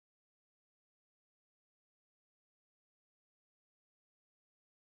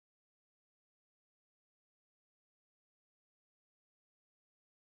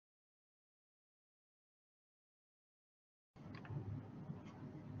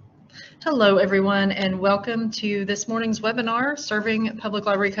Hello, everyone, and welcome to this morning's webinar, Serving Public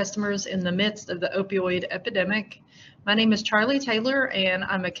Library Customers in the Midst of the Opioid Epidemic. My name is Charlie Taylor, and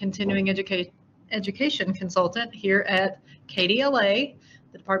I'm a continuing education consultant here at KDLA,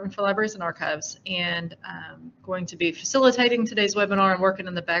 the Department for Libraries and Archives, and I'm going to be facilitating today's webinar and working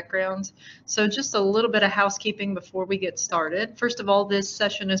in the background. So just a little bit of housekeeping before we get started. First of all, this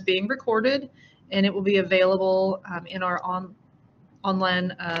session is being recorded, and it will be available in our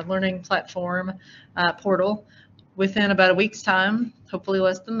online learning platform portal within about a week's time, hopefully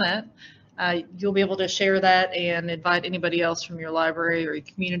less than that. You'll be able to share that and invite anybody else from your library or your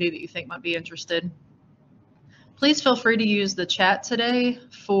community that you think might be interested. Please feel free to use the chat today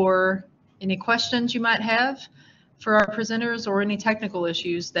for any questions you might have for our presenters or any technical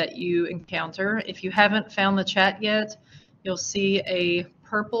issues that you encounter. If you haven't found the chat yet, you'll see a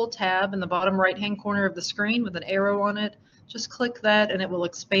purple tab in the bottom right-hand corner of the screen with an arrow on it. Just click that and it will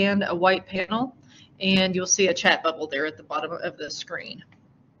expand a white panel, and you'll see a chat bubble there at the bottom of the screen.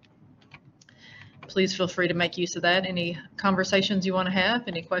 Please feel free to make use of that. Any conversations you want to have,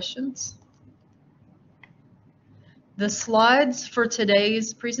 any questions? The slides for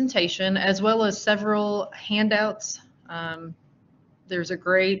today's presentation, as well as several handouts, there's a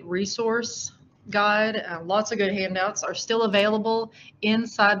great resource guide, lots of good handouts are still available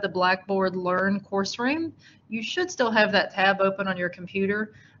inside the Blackboard Learn course room. You should still have that tab open on your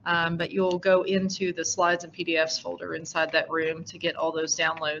computer, but you'll go into the slides and PDFs folder inside that room to get all those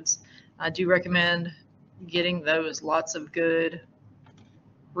downloads. I do recommend getting those. Lots of good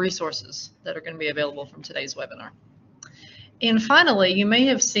resources that are going to be available from today's webinar. And finally, you may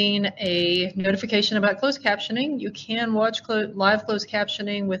have seen a notification about closed captioning. You can watch live closed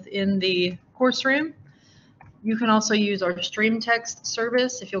captioning within the course room. You can also use our stream text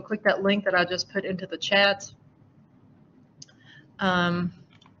service. If you'll click that link that I just put into the chat,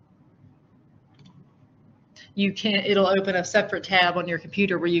 it'll open a separate tab on your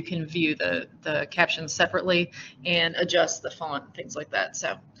computer where you can view the captions separately and adjust the font, things like that. So,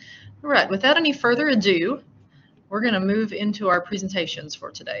 all right, without any further ado, we're going to move into our presentations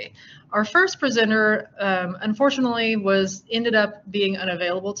for today. Our first presenter, unfortunately, ended up being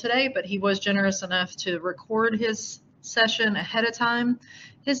unavailable today, but he was generous enough to record his session ahead of time.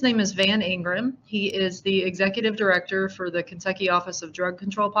 His name is Van Ingram. He is the Executive Director for the Kentucky Office of Drug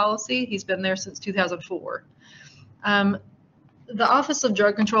Control Policy. He's been there since 2004. The Office of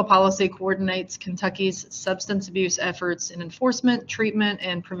Drug Control Policy coordinates Kentucky's substance abuse efforts in enforcement, treatment,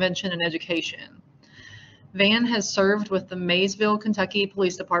 and prevention and education. Van has served with the Maysville, Kentucky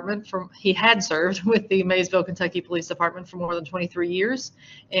Police Department he had served with the Maysville, Kentucky Police Department for more than 23 years,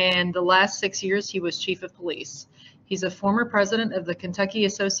 and the last 6 years he was Chief of Police. He's a former president of the Kentucky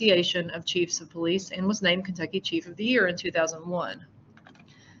Association of Chiefs of Police and was named Kentucky Chief of the Year in 2001.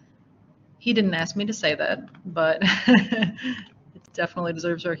 He didn't ask me to say that, but it definitely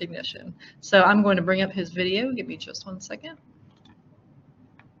deserves recognition. So I'm going to bring up his video. Give me just 1 second.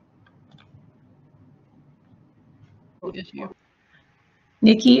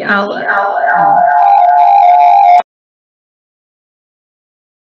 Nikki,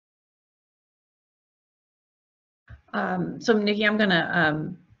 so Nikki, I'm going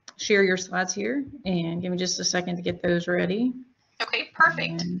to share your slides here, and give me just a second to get those ready. Okay,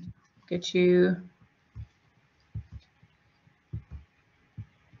 perfect. And get you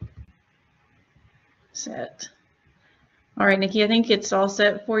set. All right, Nikki, I think it's all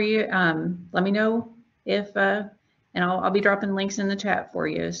set for you. Let me know if, and I'll be dropping links in the chat for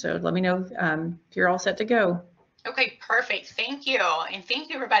you. So let me know if you're all set to go. Okay, perfect. Thank you. And thank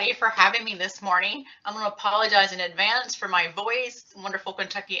you, everybody, for having me this morning. I'm going to apologize in advance for my voice. Wonderful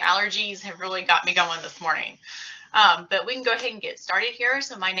Kentucky allergies have really got me going this morning. But we can go ahead and get started here.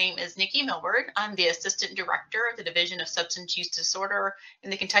 So my name is Nikki Milward. I'm the Assistant Director of the Division of Substance Use Disorder in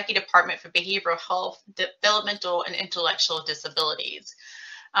the Kentucky Department for Behavioral Health, Developmental, and Intellectual Disabilities.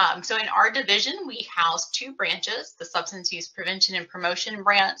 So in our division, we house 2 branches, the Substance Use Prevention and Promotion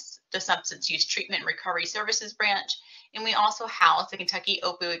branch, the Substance Use Treatment and Recovery Services branch, and we also house the Kentucky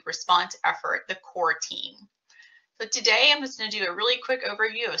Opioid Response Effort, the CORE team. So today I'm just going to do a really quick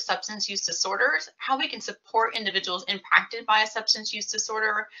overview of substance use disorders, how we can support individuals impacted by a substance use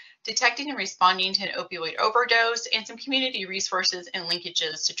disorder, detecting and responding to an opioid overdose, and some community resources and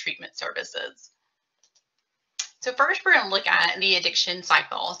linkages to treatment services. So first, we're going to look at the addiction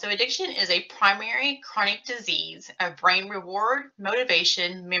cycle. So addiction is a primary chronic disease of brain reward,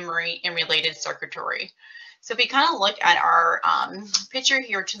 motivation, memory, and related circuitry. So if we kind of look at our picture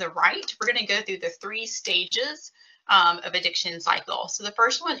here to the right, we're going to go through the 3 stages of addiction cycle. So the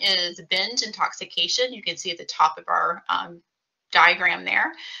first one is binge intoxication. You can see at the top of our diagram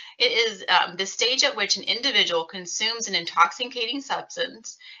there. It is the stage at which an individual consumes an intoxicating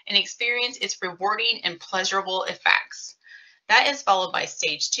substance and experiences its rewarding and pleasurable effects. That is followed by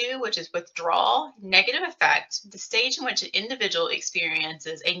stage 2, which is withdrawal, negative effect, the stage in which an individual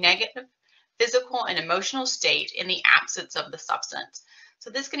experiences a negative physical and emotional state in the absence of the substance. So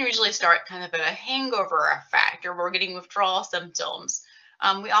this can usually start kind of a hangover effect, or we're getting withdrawal symptoms.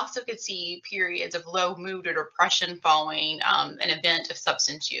 We also could see periods of low mood or depression following an event of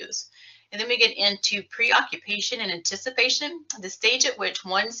substance use. And then we get into preoccupation and anticipation, the stage at which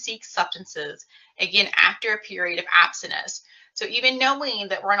one seeks substances, again, after a period of abstinence. So even knowing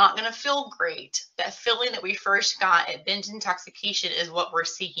that we're not going to feel great, that feeling that we first got at binge intoxication is what we're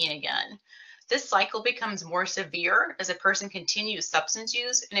seeking again. This cycle becomes more severe as a person continues substance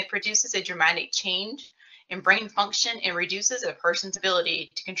use, and it produces a dramatic change in brain function and reduces a person's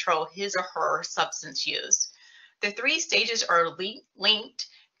ability to control his or her substance use. The 3 stages are linked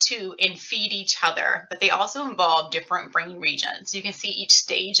to and feed each other, but they also involve different brain regions. You can see each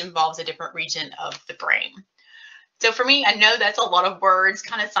stage involves a different region of the brain. So for me, I know that's a lot of words,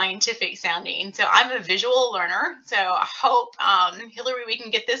 kind of scientific sounding. So I'm a visual learner. So I hope, Hillary, we can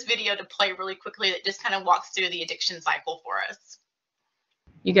get this video to play really quickly that just kind of walks through the addiction cycle for us.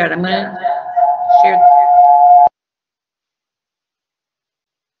 You got it. I'm going to share.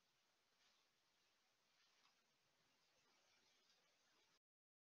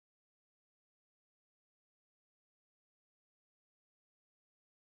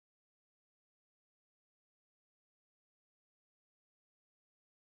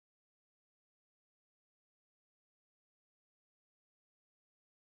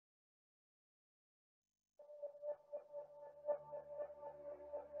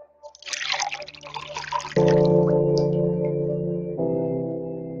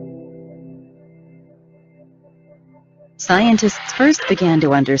 Scientists first began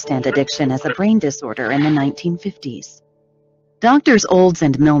to understand addiction as a brain disorder in the 1950s. Doctors Olds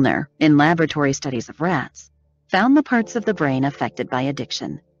and Milner, in laboratory studies of rats, found the parts of the brain affected by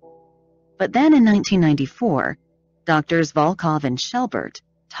addiction. But then in 1994, doctors Volkov and Shelbert,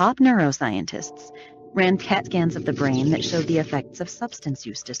 top neuroscientists, ran CAT scans of the brain that showed the effects of substance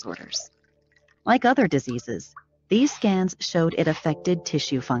use disorders. Like other diseases, these scans showed it affected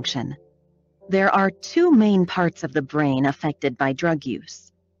tissue function. There are 2 main parts of the brain affected by drug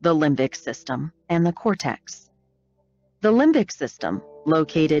use: the limbic system and the cortex. The limbic system,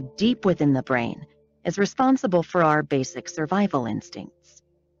 located deep within the brain, is responsible for our basic survival instincts.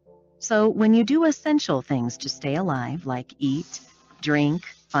 So when you do essential things to stay alive, like eat, drink,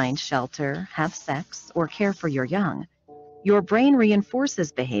 find shelter, have sex, or care for your young, your brain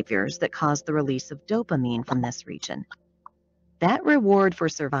reinforces behaviors that cause the release of dopamine from this region. That reward for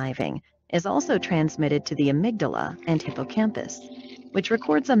surviving is also transmitted to the amygdala and hippocampus, which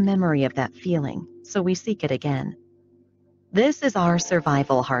records a memory of that feeling, so we seek it again. This is our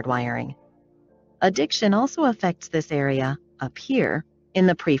survival hardwiring. Addiction also affects this area, up here, in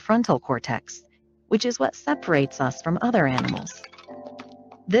the prefrontal cortex, which is what separates us from other animals.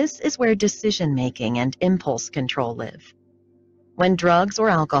 This is where decision-making and impulse control live. When drugs or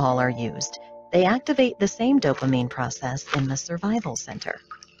alcohol are used, they activate the same dopamine process in the survival center.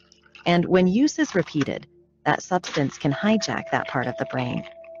 And when use is repeated, that substance can hijack that part of the brain.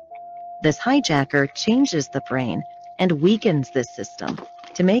 This hijacker changes the brain and weakens this system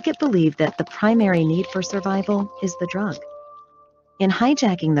to make it believe that the primary need for survival is the drug. In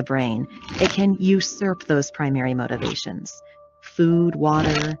hijacking the brain, it can usurp those primary motivations: food,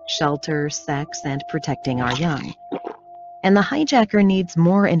 water, shelter, sex, and protecting our young. And the hijacker needs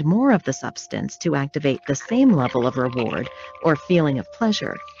more and more of the substance to activate the same level of reward or feeling of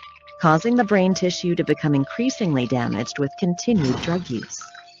pleasure, causing the brain tissue to become increasingly damaged with continued drug use.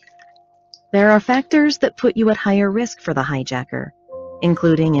 There are factors that put you at higher risk for the hijacker,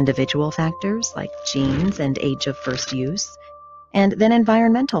 including individual factors like genes and age of first use, and then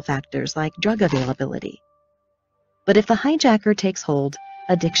environmental factors like drug availability. But if the hijacker takes hold,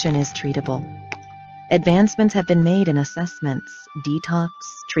 addiction is treatable. Advancements have been made in assessments, detox,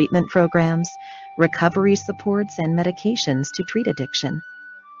 treatment programs, recovery supports, and medications to treat addiction.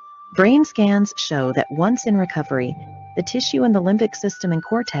 Brain scans show that once in recovery, the tissue in the limbic system and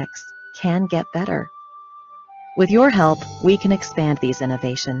cortex can get better. With your help, we can expand these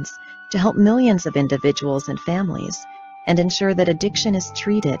innovations to help millions of individuals and families and ensure that addiction is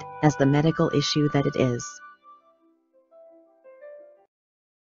treated as the medical issue that it is.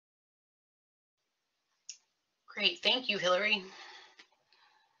 Great, thank you, Hillary.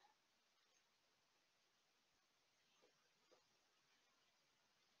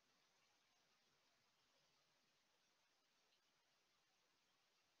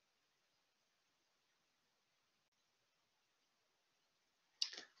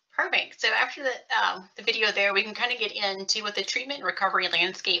 Perfect. So after the video there, we can kind of get into what the treatment and recovery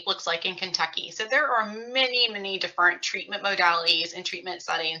landscape looks like in Kentucky. So there are many, many different treatment modalities and treatment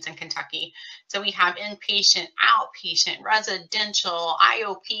settings in Kentucky. So we have inpatient, outpatient, residential,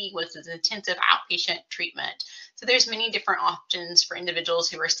 IOP, which is intensive outpatient treatment. So there's many different options for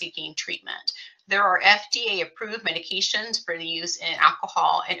individuals who are seeking treatment. There are FDA-approved medications for the use in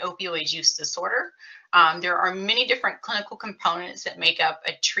alcohol and opioid use disorder. There are many different clinical components that make up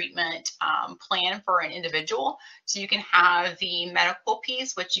a treatment plan for an individual. So you can have the medical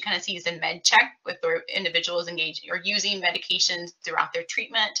piece, which you kind of see as a med check with the individuals engaged or using medications throughout their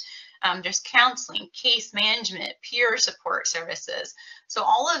treatment. There's counseling, case management, peer support services. So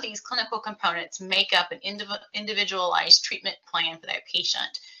all of these clinical components make up an individualized treatment plan for that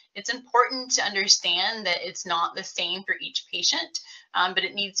patient. It's important to understand that it's not the same for each patient, but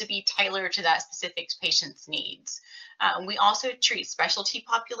it needs to be tailored to that specific patient's needs. We also treat specialty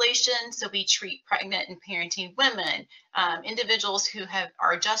populations, so we treat pregnant and parenting women, individuals who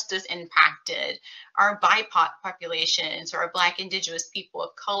are just as impacted, our BIPOC populations, or our Black, Indigenous people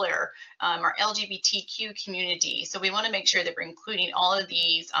of color, our LGBTQ community. So we want to make sure that we're including all of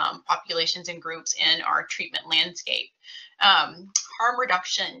these populations and groups in our treatment landscape. Harm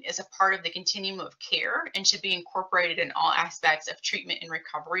reduction is a part of the continuum of care and should be incorporated in all aspects of treatment and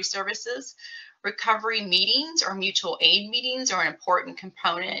recovery services. Recovery meetings or mutual aid meetings are an important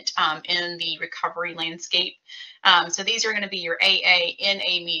component in the recovery landscape. So these are going to be your AA,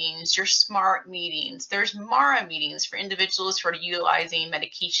 NA meetings, your SMART meetings. There's MARA meetings for individuals who are utilizing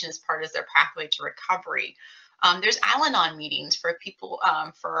medication as part of their pathway to recovery. There's Al-Anon meetings for people,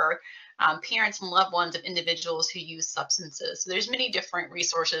 parents and loved ones of individuals who use substances. So there's many different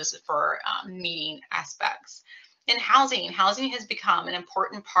resources for meeting aspects. In housing has become an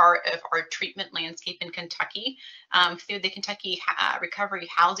important part of our treatment landscape in Kentucky. Through the Kentucky Recovery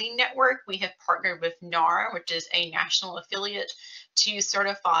Housing Network, we have partnered with NARA, which is a national affiliate, to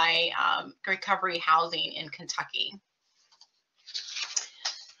certify recovery housing in Kentucky.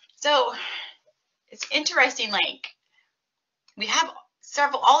 So it's interesting, like we have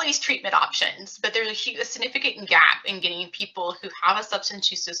all these treatment options, but there's a significant gap in getting people who have a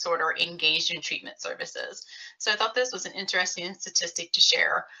substance use disorder engaged in treatment services. So I thought this was an interesting statistic to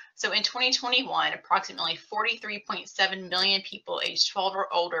share. So in 2021, approximately 43.7 million people aged 12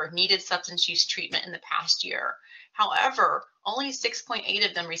 or older needed substance use treatment in the past year. However, only 6.8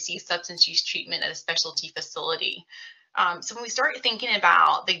 of them received substance use treatment at a specialty facility. So when we start thinking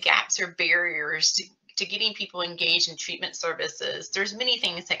about the gaps or barriers to getting people engaged in treatment services, there's many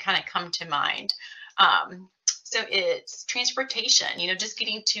things that kind of come to mind. So it's transportation, just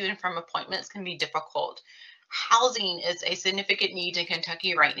getting to and from appointments can be difficult. Housing is a significant need in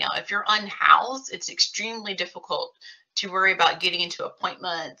Kentucky right now. If you're unhoused, it's extremely difficult to worry about getting into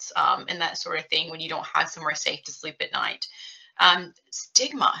appointments and that sort of thing when you don't have somewhere safe to sleep at night.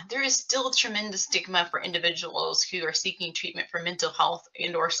 Stigma. There is still tremendous stigma for individuals who are seeking treatment for mental health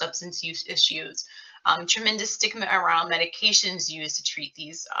and or substance use issues. Tremendous stigma around medications used to treat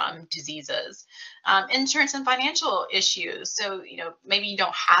these diseases. Insurance and financial issues. So, maybe you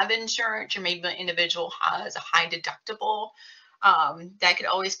don't have insurance, or maybe an individual has a high deductible. That could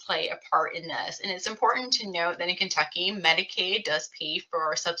always play a part in this. And it's important to note that in Kentucky, Medicaid does pay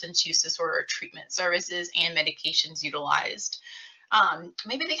for substance use disorder treatment services and medications utilized.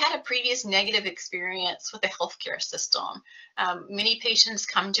 Maybe they had a previous negative experience with the healthcare system. Many patients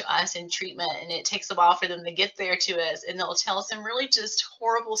come to us in treatment, and it takes a while for them to get there to us, and they'll tell some really just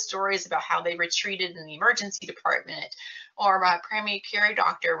horrible stories about how they were treated in the emergency department or by a primary care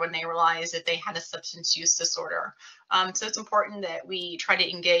doctor when they realized that they had a substance use disorder. So it's important that we try to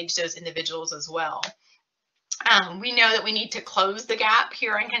engage those individuals as well. We know that we need to close the gap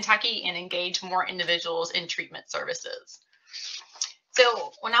here in Kentucky and engage more individuals in treatment services.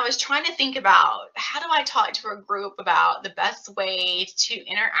 So when I was trying to think about how do I talk to a group about the best way to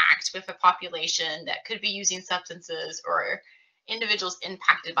interact with a population that could be using substances or individuals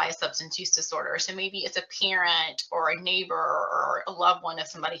impacted by a substance use disorder. So maybe it's a parent or a neighbor or a loved one of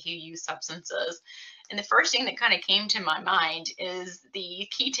somebody who used substances. And the first thing that kind of came to my mind is the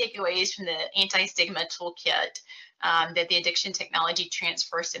key takeaways from the anti-stigma toolkit that the Addiction Technology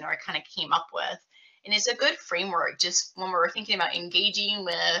Transfer Center kind of came up with. And it's a good framework just when we're thinking about engaging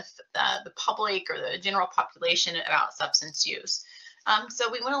with the public or the general population about substance use.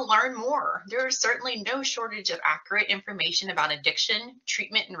 So we want to learn more. There is certainly no shortage of accurate information about addiction,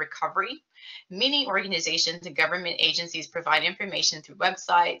 treatment, and recovery. Many organizations and government agencies provide information through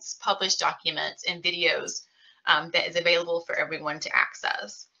websites, published documents, and videos that is available for everyone to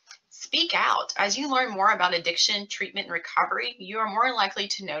access. Speak out. As you learn more about addiction, treatment, and recovery, you are more likely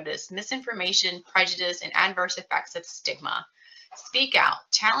to notice misinformation, prejudice, and adverse effects of stigma. Speak out,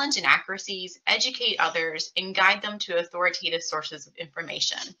 challenge inaccuracies, educate others, and guide them to authoritative sources of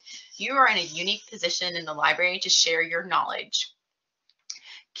information. You are in a unique position in the library to share your knowledge.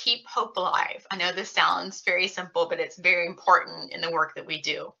 Keep hope alive. I know this sounds very simple, but it's very important in the work that we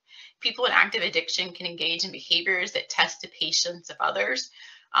do. People in active addiction can engage in behaviors that test the patience of others.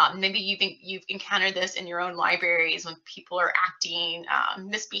 Maybe you've encountered this in your own libraries when people are acting,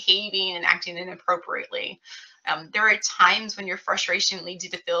 misbehaving and acting inappropriately. There are times when your frustration leads you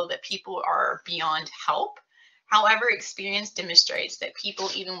to feel that people are beyond help. However, experience demonstrates that people,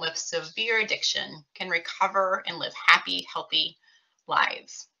 even with severe addiction, can recover and live happy, healthy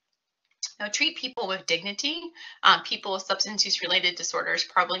lives. Now, treat people with dignity. People with substance use related disorders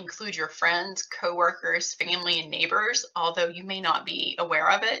probably include your friends, coworkers, family, and neighbors, although you may not be aware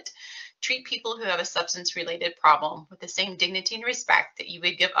of it. Treat people who have a substance related problem with the same dignity and respect that you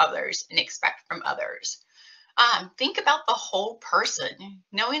would give others and expect from others. Think about the whole person.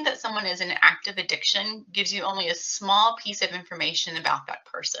 Knowing that someone is in active addiction gives you only a small piece of information about that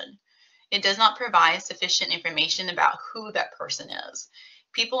person. It does not provide sufficient information about who that person is.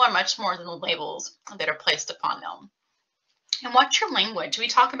 People are much more than the labels that are placed upon them. And watch your language. We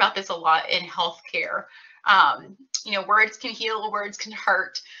talk about this a lot in healthcare. Words can heal, words can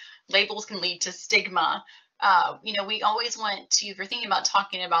hurt, labels can lead to stigma. We always want to, if you're thinking about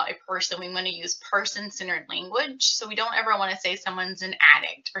talking about a person, we want to use person-centered language. So we don't ever want to say someone's an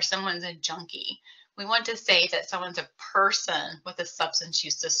addict or someone's a junkie. We want to say that someone's a person with a substance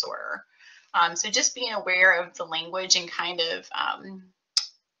use disorder. So just being aware of the language and kind of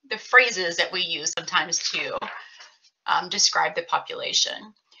the phrases that we use sometimes to describe the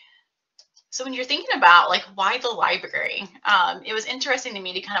population. So when you're thinking about like why the library, it was interesting to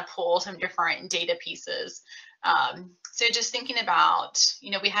me to kind of pull some different data pieces. So just thinking about,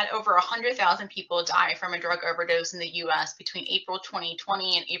 we had over 100,000 people die from a drug overdose in the US between April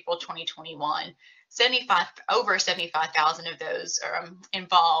 2020 and April 2021. Over 75,000 of those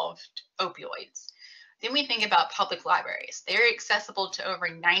involved opioids. Then we think about public libraries. They're accessible to over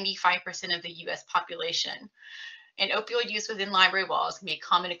 95% of the US population. And opioid use within library walls can be a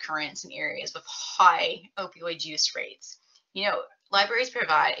common occurrence in areas with high opioid use rates. Libraries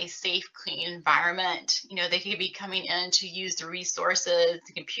provide a safe, clean environment. They could be coming in to use the resources,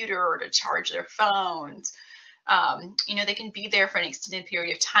 the computer, or to charge their phones. They can be there for an extended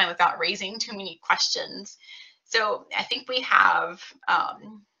period of time without raising too many questions. So I think we have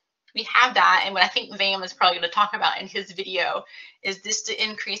that, and what I think Vam is probably going to talk about in his video is this to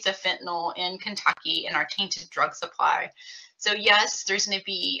increase of fentanyl in Kentucky and our tainted drug supply. So yes, there's going to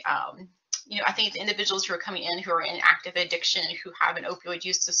be, I think the individuals who are coming in who are in active addiction, who have an opioid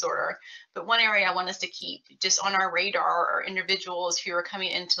use disorder. But one area I want us to keep just on our radar are individuals who are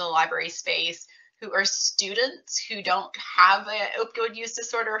coming into the library space who are students who don't have an opioid use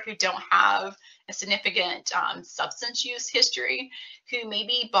disorder, who don't have a significant substance use history, who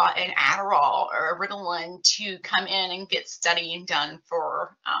maybe bought an Adderall or a Ritalin to come in and get studying done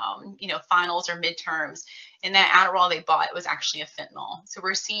for, finals or midterms. And that Adderall they bought was actually a fentanyl. So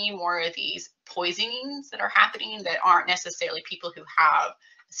we're seeing more of these poisonings that are happening that aren't necessarily people who have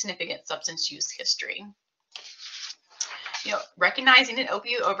a significant substance use history. Recognizing an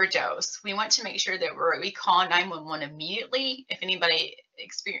opioid overdose, we want to make sure that we call 911 immediately if anybody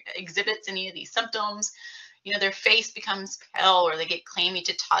exhibits any of these symptoms. Their face becomes pale or they get clammy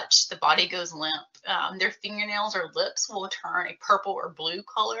to touch, the body goes limp, their fingernails or lips will turn a purple or blue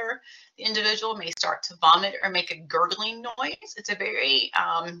color, the individual may start to vomit or make a gurgling noise. It's a very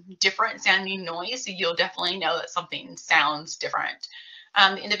different sounding noise, so you'll definitely know that something sounds different.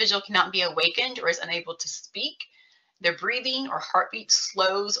 The individual cannot be awakened or is unable to speak. Their breathing or heartbeat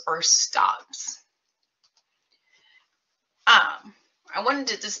slows or stops. I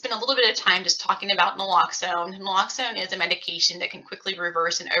wanted to spend a little bit of time just talking about naloxone. Naloxone is a medication that can quickly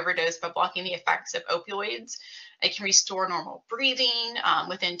reverse an overdose by blocking the effects of opioids. It can restore normal breathing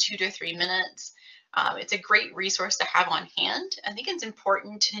within 2 to 3 minutes. It's a great resource to have on hand. I think it's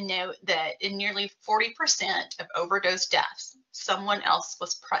important to note that in nearly 40% of overdose deaths, someone else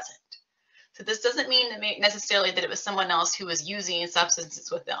was present. So this doesn't mean necessarily that it was someone else who was using substances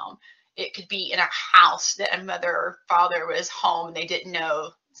with them. It could be in a house that a mother or father was home and they didn't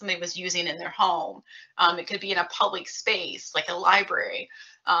know somebody was using in their home. It could be in a public space like a library.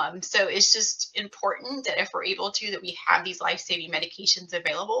 So it's just important that if we're able to, that we have these life-saving medications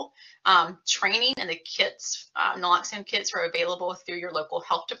available. Training and the kits, naloxone kits are available through your local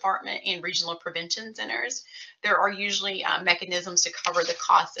health department and regional prevention centers. There are usually mechanisms to cover the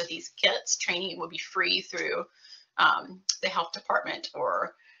cost of these kits. Training will be free through the health department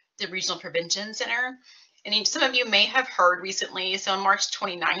or the regional prevention center. And some of you may have heard recently, so on March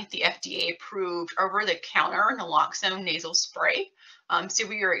 29th, the FDA approved over-the-counter naloxone nasal spray. So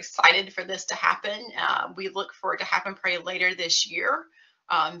we are excited for this to happen. We look for it to happen probably later this year.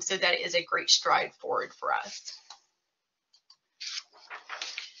 So that is a great stride forward for us.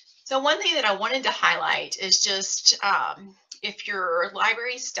 So one thing that I wanted to highlight is just if your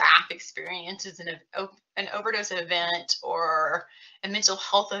library staff experiences an overdose event or a mental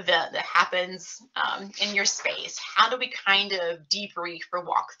health event that happens in your space, how do we kind of debrief or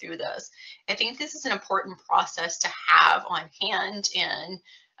walk through this? I think this is an important process to have on hand and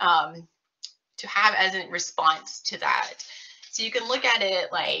to have as a response to that. So you can look at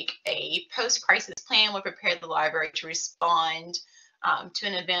it like a post-crisis plan would prepare the library to respond to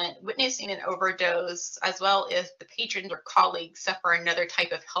an event, witnessing an overdose, as well as the patrons or colleagues suffer another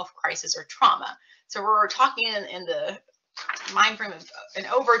type of health crisis or trauma. So we're talking in the mind frame of an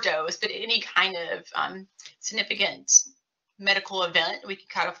overdose, but any kind of significant medical event, we can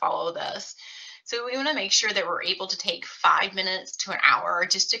kind of follow this. So we want to make sure that we're able to take 5 minutes to an hour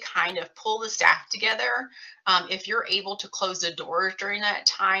just to kind of pull the staff together. If you're able to close the doors during that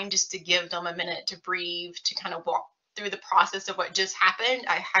time, just to give them a minute to breathe, to kind of walk through the process of what just happened,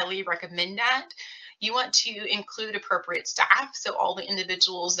 I highly recommend that. You want to include appropriate staff, so all the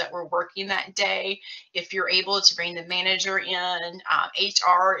individuals that were working that day. If you're able to bring the manager in,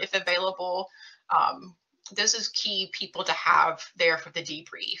 HR if available, those are key people to have there for the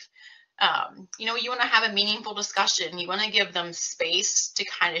debrief. You know, you want to have a meaningful discussion. You want to give them space to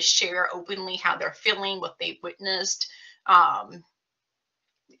kind of share openly how they're feeling, what they've witnessed, and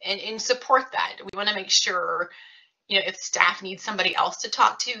support that. We want to make sure, you know, if staff needs somebody else to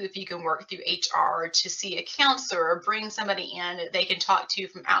talk to, if you can work through HR to see a counselor or bring somebody in that they can talk to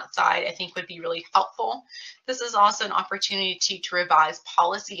from outside, I think would be really helpful. This is also an opportunity to revise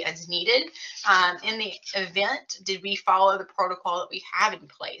policy as needed. In the event, did we follow the protocol that we have in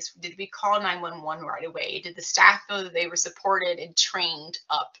place? Did we call 911 right away? Did the staff know that they were supported and trained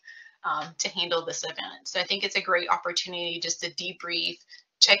up to handle this event? So I think it's a great opportunity just to debrief,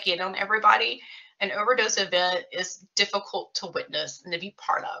 check in on everybody. An overdose event is difficult to witness and to be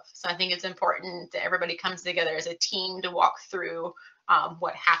part of. So I think it's important that everybody comes together as a team to walk through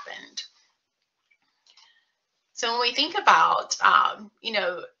what happened. So when we think about, you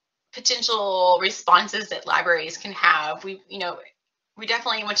know, potential responses that libraries can have, we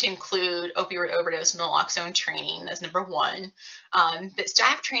definitely want to include opioid overdose and naloxone training as number one, but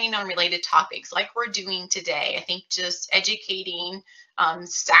staff training on related topics like we're doing today. I think just educating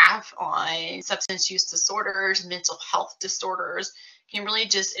staff on substance use disorders, mental health disorders can really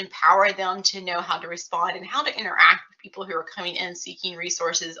just empower them to know how to respond and how to interact with people who are coming in seeking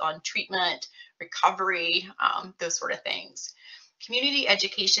resources on treatment, recovery, those sort of things. Community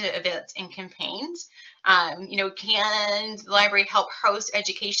education events and campaigns. You know, can the library help host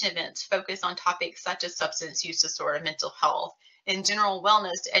education events focus on topics such as substance use disorder, mental health, and general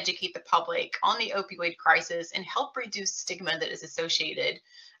wellness to educate the public on the opioid crisis and help reduce stigma that is associated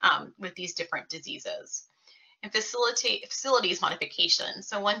with these different diseases. And facilitate facilities modification.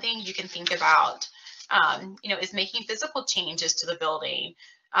 So one thing you can think about, you know, is making physical changes to the building,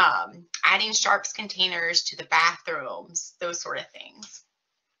 adding sharps containers to the bathrooms, those sort of things.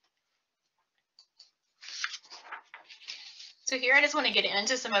 So here I just want to get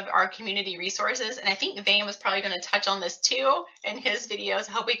into some of our community resources, and I think Van was probably going to touch on this too in his videos.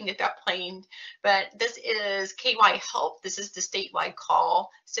 I hope we can get that playing. But this is KY Help. This is the statewide call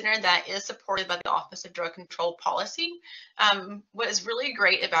center that is supported by the Office of Drug Control Policy. What is really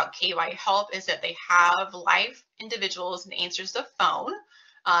great about KY Help is that they have live individuals and answers the phone.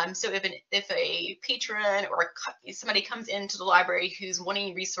 So if a patron or somebody comes into the library who's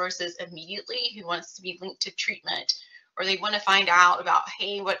wanting resources immediately, who wants to be linked to treatment, or they want to find out about,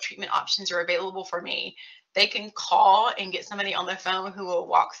 hey, what treatment options are available for me, they can call and get somebody on the phone who will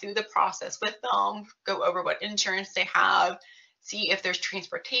walk through the process with them, go over what insurance they have, see if there's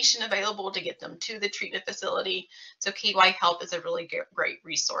transportation available to get them to the treatment facility. So KY Help is a really great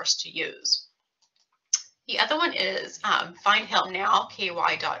resource to use. The other one is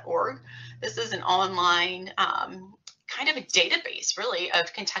findhelpnowky.org. This is an online kind of a database, really,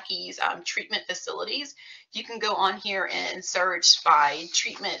 of Kentucky's treatment facilities. You can go on here and search by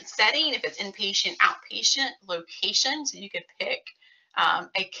treatment setting, if it's inpatient, outpatient, location. So you could pick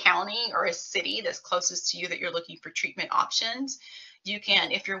a county or a city that's closest to you that you're looking for treatment options. You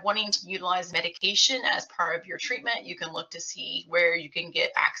can, if you're wanting to utilize medication as part of your treatment, you can look to see where you can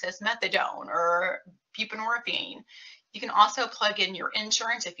get access methadone or buprenorphine. You can also plug in your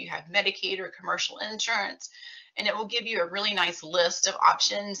insurance if you have Medicaid or commercial insurance, and it will give you a really nice list of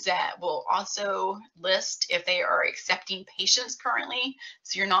options that will also list if they are accepting patients currently,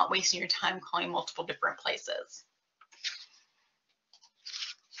 so you're not wasting your time calling multiple different places.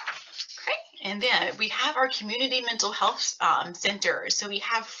 And then we have our community mental health centers. So we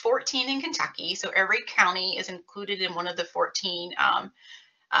have 14 in Kentucky. So every county is included in one of the 14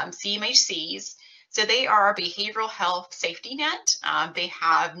 CMHCs. So they are a behavioral health safety net. They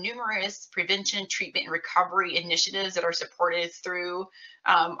have numerous prevention, treatment, and recovery initiatives that are supported through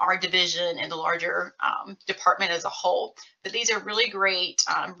our division and the larger department as a whole. But these are really great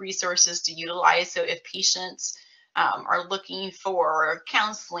resources to utilize. So if patients are looking for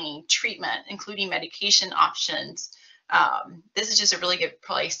counseling, treatment, including medication options, this is just a really good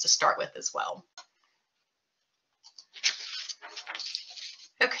place to start with as well.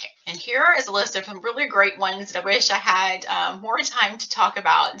 Okay, and here is a list of some really great ones that I wish I had more time to talk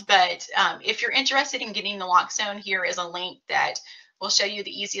about, but if you're interested in getting naloxone, here is a link that will show you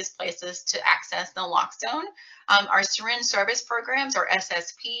the easiest places to access naloxone. Our syringe service programs, or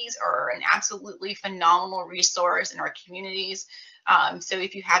SSPs, are an absolutely phenomenal resource in our communities. So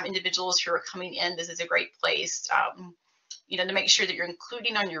if you have individuals who are coming in, this is a great place, you know, to make sure that you're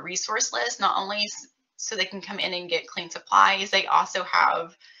including on your resource list, not only so they can come in and get clean supplies, they also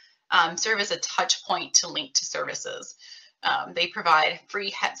have serve as a touch point to link to services. They provide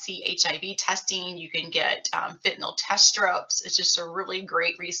free Hep C HIV testing. You can get fentanyl test strips. It's just a really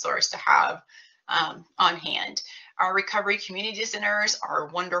great resource to have on hand. Our recovery community centers are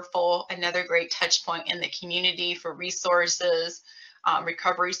wonderful. Another great touch point in the community for resources,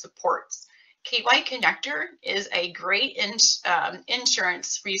 recovery supports. KY Connector is a great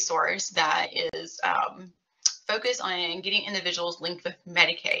insurance resource that is focused on getting individuals linked with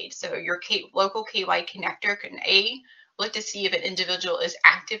Medicaid. So your local KY Connector can look to see if an individual is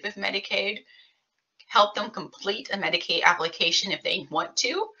active with Medicaid, help them complete a Medicaid application if they want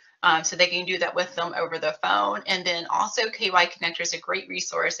to, so they can do that with them over the phone. And then also KY Connector is a great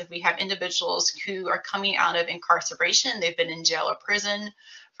resource if we have individuals who are coming out of incarceration, they've been in jail or prison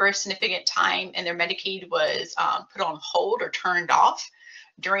for a significant time, and their Medicaid was put on hold or turned off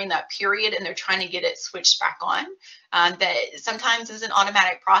during that period, and they're trying to get it switched back on. That sometimes is an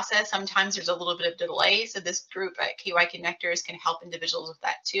automatic process, sometimes there's a little bit of delay, so this group at KY Connectors can help individuals with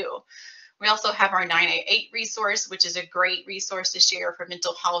that too. We also have our 988 resource, which is a great resource to share for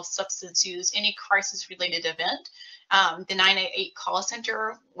mental health, substance use, any crisis-related event. The 988 call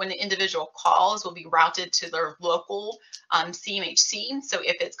center, when the individual calls, will be routed to their local CMHC. So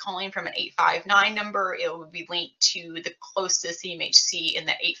if it's calling from an 859 number, it will be linked to the closest CMHC in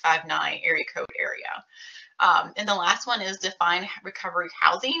the 859 area code area. And the last one is Defined Recovery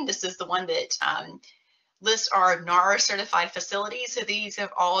Housing. This is the one that lists our NAR certified facilities. So these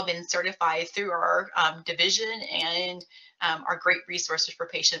have all been certified through our division and are great resources for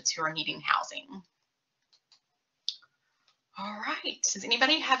patients who are needing housing. All right, does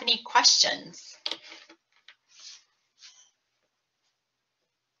anybody have any questions?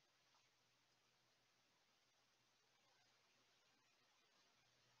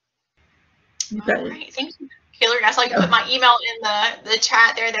 All right, thank you. Kayla, I saw you put my email in the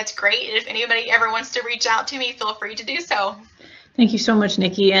chat there. That's great. And if anybody ever wants to reach out to me, feel free to do so. Thank you so much,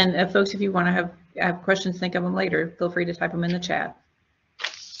 Nikki. And folks, if you want to have questions, think of them later, feel free to type them in the chat.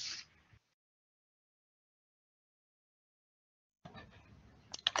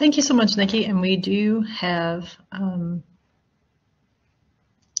 Thank you so much, Nikki. And we do have,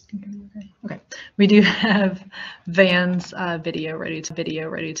 we do have Van's video ready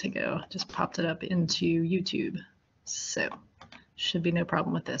to go. Just popped it up into YouTube, so should be no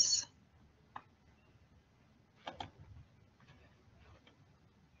problem with this.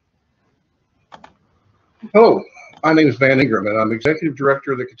 Hello, my name is Van Ingram, and I'm Executive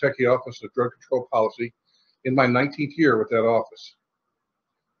Director of the Kentucky Office of Drug Control Policy in my 19th year with that office.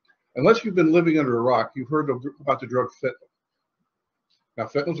 Unless you've been living under a rock, you've heard about the drug fentanyl. Now,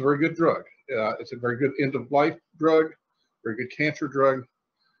 fentanyl is a very good drug. It's a very good end-of-life drug, very good cancer drug.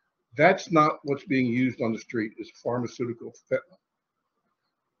 That's not what's being used on the street is pharmaceutical fentanyl.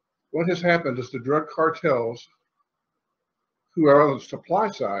 What has happened is the drug cartels who are on the supply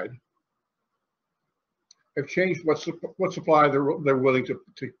side have changed what supply they're willing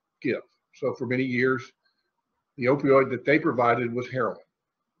to give. So for many years, the opioid that they provided was heroin.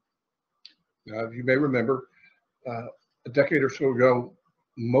 Now, you may remember, a decade or so ago,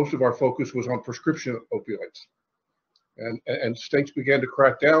 most of our focus was on prescription opioids. And states began to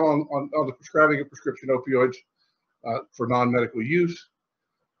crack down on the prescribing of prescription opioids for non-medical use.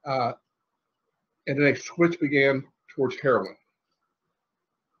 And then a switch began towards heroin.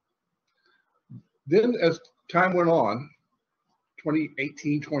 Then as time went on,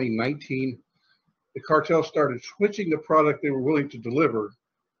 2018, 2019, the cartels started switching the product they were willing to deliver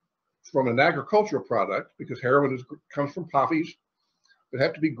from an agricultural product, because heroin comes from poppies that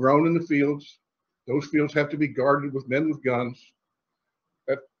have to be grown in the fields. Those fields have to be guarded with men with guns.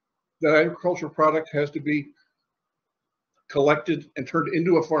 That agricultural product has to be collected and turned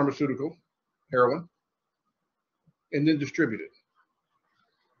into a pharmaceutical, heroin, and then distributed.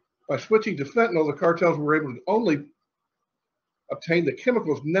 By switching to fentanyl, the cartels were able to only obtain the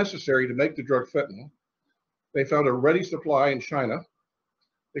chemicals necessary to make the drug fentanyl. They found a ready supply in China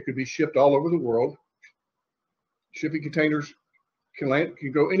that could be shipped all over the world. Shipping containers can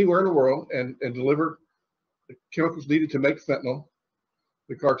go anywhere in the world and deliver the chemicals needed to make fentanyl.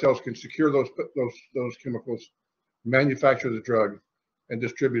 The cartels can secure those chemicals, manufacture the drug, and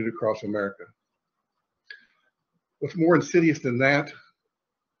distribute it across America. What's more insidious than that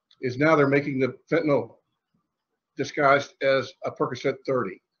is now they're making the fentanyl disguised as a Percocet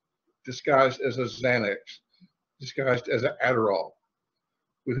 30, disguised as a Xanax, disguised as an Adderall.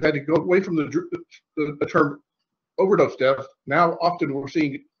 We've had to go away from the term overdose death. Now often we're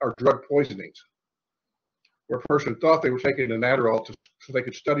seeing our drug poisonings, where a person thought they were taking an Adderall so they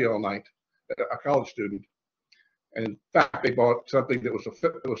could study all night, a college student, and in fact they bought something that was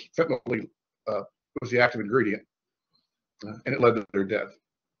fentanyl was the active ingredient, and it led to their death.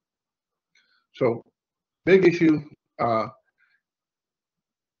 So, big issue. Drug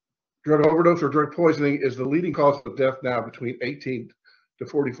overdose or drug poisoning is the leading cause of death now between 18 to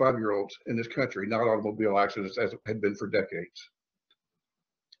 45-year-olds in this country, not automobile accidents as it had been for decades.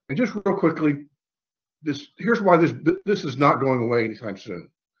 And just real quickly, here's why this is not going away anytime soon.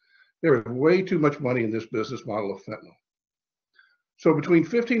 There is way too much money in this business model of fentanyl. So between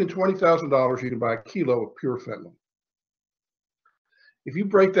 $15,000 and $20,000, you can buy a kilo of pure fentanyl. If you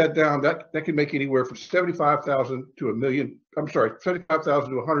break that down, that can make anywhere from 75,000 to a million. I'm sorry, 75,000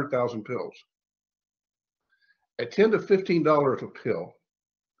 to 100,000 pills. At $10 to $15 a pill,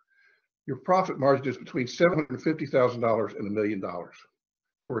 your profit margin is between $750,000 and $1 million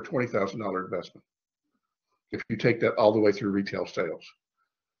for a $20,000 investment, if you take that all the way through retail sales.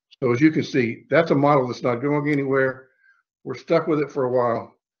 So as you can see, that's a model that's not going anywhere. We're stuck with it for a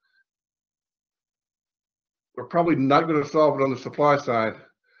while. We're probably not going to solve it on the supply side,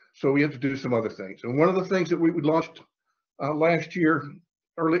 so we have to do some other things. And one of the things that we launched last year,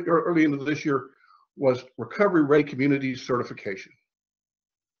 early into this year, was Recovery Ready Communities certification.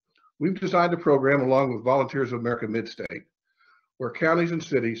 We've designed a program along with Volunteers of America Midstate, where counties and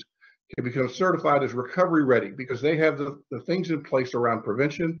cities can become certified as recovery ready because they have the things in place around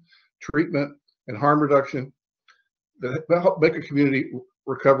prevention, treatment, and harm reduction that help make a community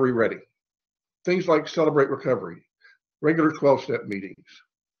recovery ready. Things like Celebrate Recovery, regular 12-step meetings,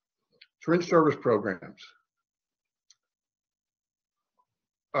 syringe service programs,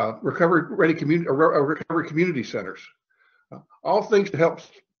 recovery community centers, all things to help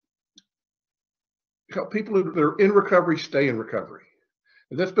people that are in recovery stay in recovery.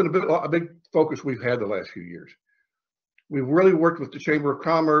 And that's been a big focus we've had the last few years. We've really worked with the Chamber of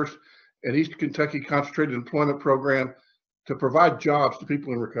Commerce and East Kentucky Concentrated Employment Program to provide jobs to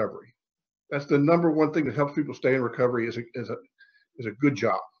people in recovery. That's the number one thing that helps people stay in recovery is a good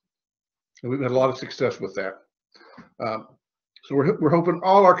job. And we've had a lot of success with that. So we're hoping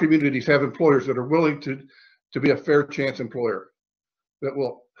all our communities have employers that are willing to be a fair chance employer that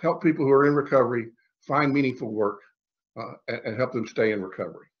will help people who are in recovery find meaningful work and help them stay in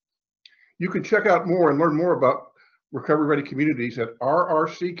recovery. You can check out more and learn more about Recovery Ready Communities at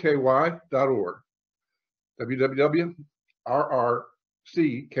rrcky.org,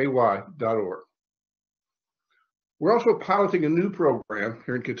 www.rrcky.org. We're also piloting a new program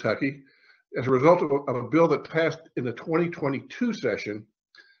here in Kentucky as a result of a bill that passed in the 2022 session,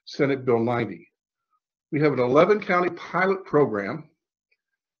 Senate Bill 90. We have an 11-county pilot program.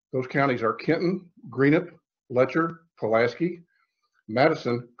 Those counties are Kenton, Greenup, Letcher, Pulaski,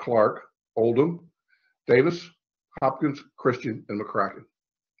 Madison, Clark, Oldham, Davis, Hopkins, Christian, and McCracken.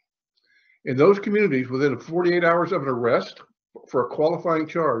 In those communities, within 48 hours of an arrest for a qualifying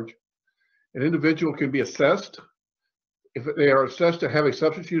charge, an individual can be assessed. If they are assessed to have a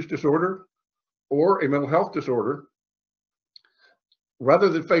substance use disorder or a mental health disorder, rather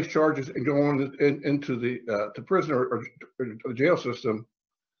than face charges and go on into the to prison or the jail system,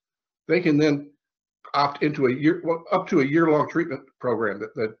 they can then opt into up to a year-long treatment program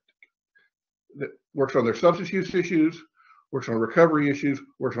that works on their substance use issues, works on recovery issues,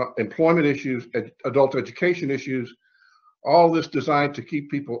 works on employment issues, adult education issues, all this designed to keep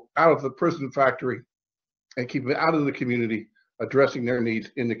people out of the prison factory and keep them out of the community, addressing their needs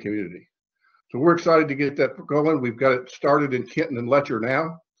in the community. So we're excited to get that going. We've got it started in Kenton and Letcher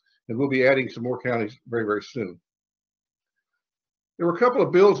now, and we'll be adding some more counties very, very soon. There were a couple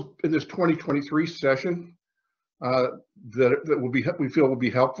of bills in this 2023 session that we feel will be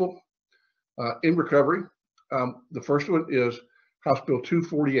helpful in recovery. The first one is House Bill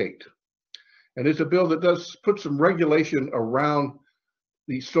 248. And it's a bill that does put some regulation around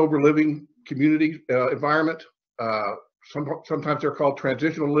the sober living community environment. Sometimes they're called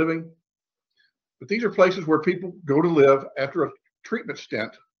transitional living. But these are places where people go to live after a treatment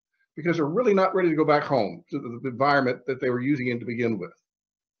stint because they're really not ready to go back home to the environment that they were using in to begin with.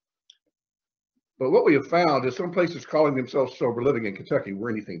 But what we have found is some places calling themselves sober living in Kentucky were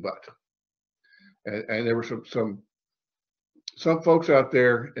anything but. And there were some folks out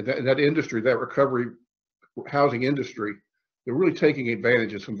there in that industry, that recovery housing industry, they're really taking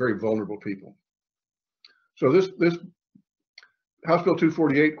advantage of some very vulnerable people. So this House Bill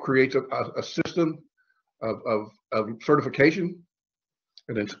 248 creates a system of certification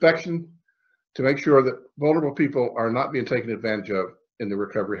and inspection to make sure that vulnerable people are not being taken advantage of in the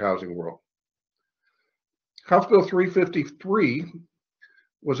recovery housing world. House Bill 353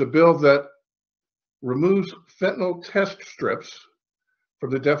 was a bill that removes fentanyl test strips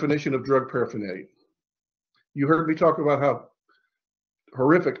from the definition of drug paraphernalia. You heard me talk about how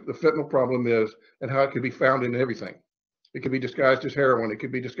horrific the fentanyl problem is and how it can be found in everything. It can be disguised as heroin, it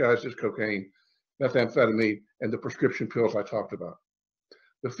can be disguised as cocaine, methamphetamine, and the prescription pills I talked about.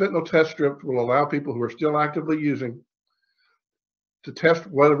 The fentanyl test strip will allow people who are still actively using to test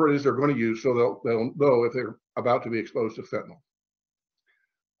whatever it is they're going to use so they'll know if they're about to be exposed to fentanyl.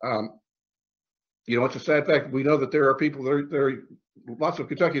 You know, it's a sad fact. We know that there are people, there are lots of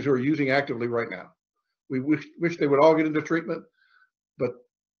Kentuckians who are using actively right now. We wish they would all get into treatment, but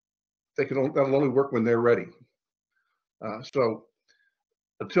that'll only work when they're ready. So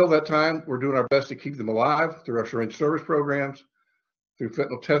until that time, we're doing our best to keep them alive through our syringe service programs, through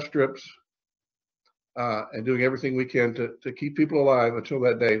fentanyl test strips, and doing everything we can to keep people alive until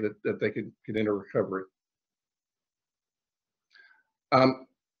that day that they can enter recovery.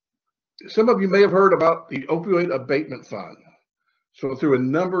 Some of you may have heard about the Opioid Abatement Fund. So through a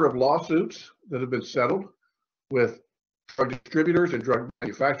number of lawsuits that have been settled with drug distributors and drug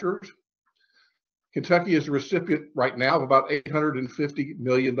manufacturers, Kentucky is the recipient right now of about $850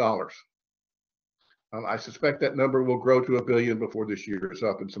 million. I suspect that number will grow to $1 billion before this year is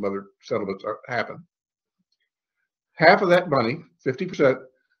up and some other settlements happen. Half of that money, 50%,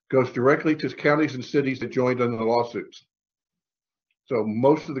 goes directly to counties and cities that joined in the lawsuits. So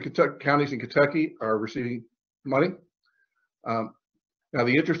most of the counties in Kentucky are receiving money. Now,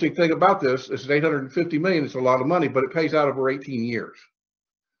 the interesting thing about this is $850 million. It's a lot of money, but it pays out over 18 years.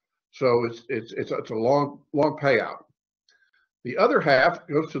 So it's a long payout. The other half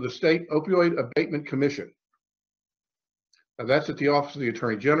goes to the State Opioid Abatement Commission. Now, that's at the Office of the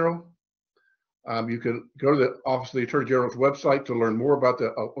Attorney General. You can go to the Office of the Attorney General's website to learn more about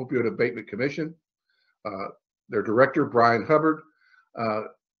the Opioid Abatement Commission. Their director, Brian Hubbard,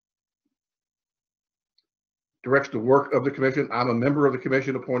 directs the work of the commission. I'm a member of the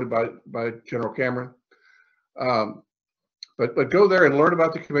commission appointed by General Cameron. But go there and learn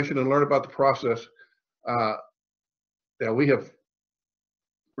about the commission and learn about the process. Now, we have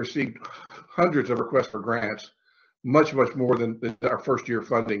received hundreds of requests for grants, much more than our first year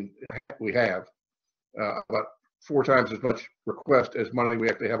funding we have. About 4 times as much request as money we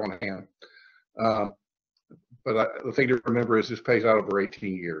actually have on hand. But the thing to remember is this pays out over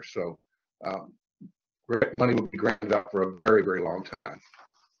 18 years. So money will be granted out for a very, very long time.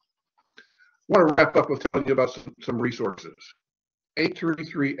 I want to wrap up with telling you about some resources.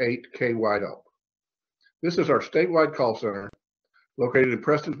 8338-KY-HELP. This is our statewide call center located in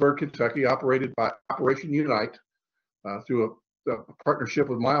Prestonsburg, Kentucky, operated by Operation Unite through a partnership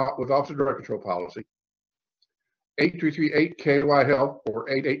with Office of Drug Control Policy. 8338-KY-HELP or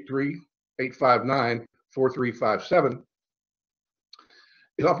 883-859-4357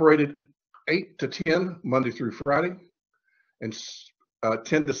 is operated 8 to 10 Monday through Friday and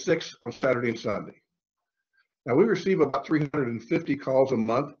 10 to 6 on Saturday and Sunday. Now, we receive about 350 calls a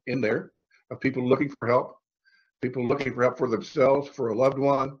month in there of people looking for help for themselves, for a loved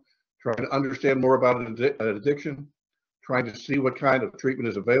one, trying to understand more about an addiction, trying to see what kind of treatment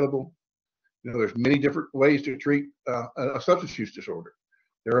is available. You know, there's many different ways to treat a substance use disorder.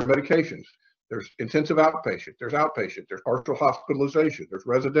 There are medications. There's intensive outpatient, there's outpatient, there's partial hospitalization, there's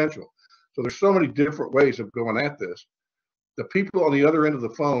residential. So there's so many different ways of going at this. The people on the other end of the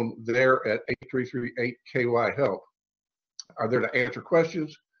phone there at 8338-KY-HELP are there to answer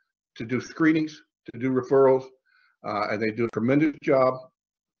questions, to do screenings, to do referrals, and they do a tremendous job.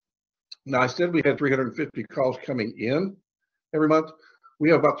 Now, I said we had 350 calls coming in every month. We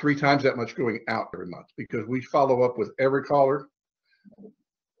have about 3 times that much going out every month because we follow up with every caller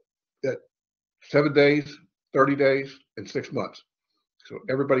at 7 days, 30 days, and 6 months. So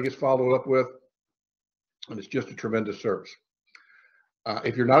everybody gets followed up with, and it's just a tremendous service.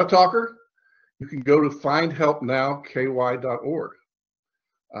 If you're not a talker, you can go to findhelpnowky.org.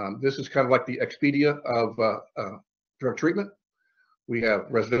 This is kind of like the Expedia of drug treatment. We have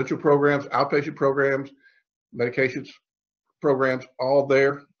residential programs, outpatient programs, medications programs, all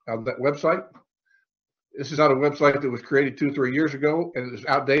there on that website. This is not a website that was created 2 or 3 years ago and it is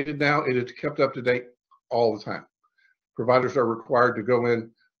outdated now. It is kept up to date all the time. Providers are required to go in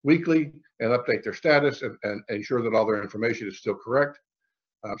weekly and update their status and ensure that all their information is still correct.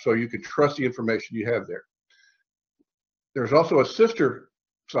 So you can trust the information you have there. There's also a sister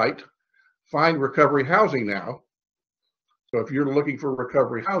site, Find Recovery Housing now. So if you're looking for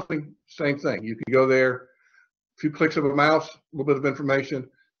recovery housing, same thing. You can go there, a few clicks of a mouse, a little bit of information,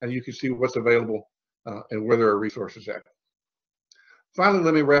 and you can see what's available and where there are resources at. Finally,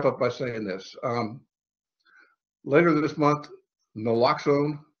 let me wrap up by saying this. Later this month,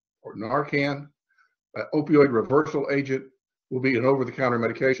 naloxone or Narcan, an opioid reversal agent, will be an over-the-counter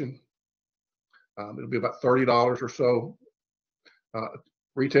medication. It'll be about $30 or so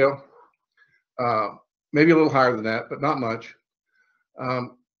retail. Maybe a little higher than that, but not much.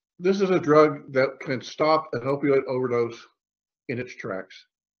 This is a drug that can stop an opioid overdose in its tracks.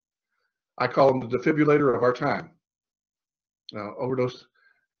 I call them the defibrillator of our time. Overdose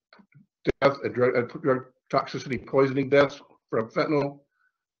death and drug toxicity poisoning deaths from fentanyl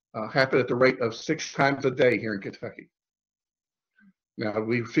happen at the rate of 6 times a day here in Kentucky. Now,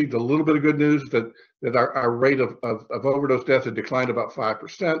 we've received a little bit of good news that our rate of overdose deaths had declined about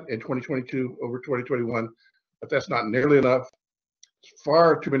 5% in 2022 over 2021, but that's not nearly enough.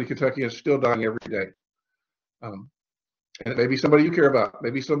 Far too many Kentuckians still dying every day. And it may be somebody you care about,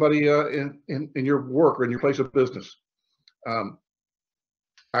 maybe somebody in your work or in your place of business. I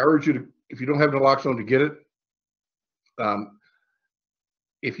urge you to, if you don't have naloxone, to get it.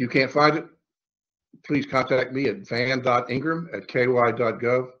 If you can't find it, please contact me at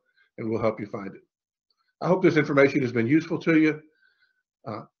van.ingram@ky.gov and we'll help you find it. I hope this information has been useful to you.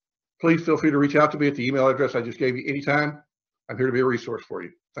 Please feel free to reach out to me at the email address I just gave you anytime. I'm here to be a resource for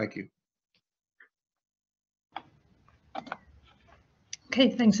you. Thank you. Okay,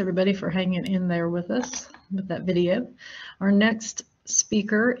 thanks everybody for hanging in there with us with that video. Our next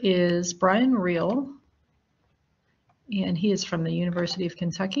speaker is Brian Reel, and he is from the University of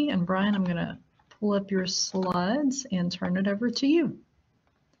Kentucky. And Brian, I'm going to pull up your slides and turn it over to you.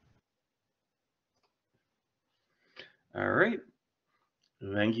 All right.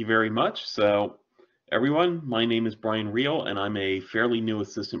 Thank you very much. So everyone, my name is Brian Reel, and I'm a fairly new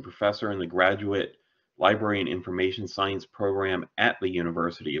assistant professor in the Graduate Library and Information Science program at the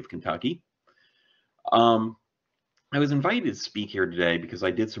University of Kentucky. I was invited to speak here today because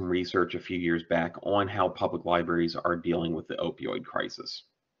I did some research a few years back on how public libraries are dealing with the opioid crisis.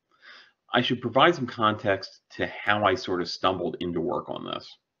 I should provide some context to how I sort of stumbled into work on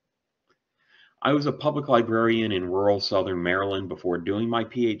this. I was a public librarian in rural southern Maryland before doing my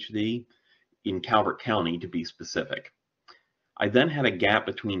PhD in Calvert County, to be specific. I then had a gap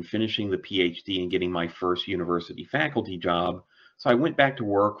between finishing the PhD and getting my first university faculty job, so I went back to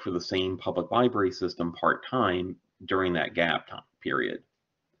work for the same public library system part-time during that gap time period.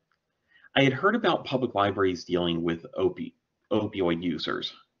 I had heard about public libraries dealing with opioid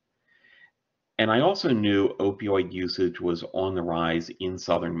users, and I also knew opioid usage was on the rise in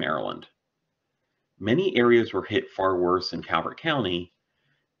southern Maryland. Many areas were hit far worse in Calvert County,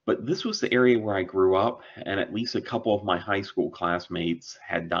 but this was the area where I grew up, and at least a couple of my high school classmates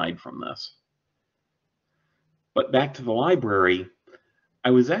had died from this. But back to the library, I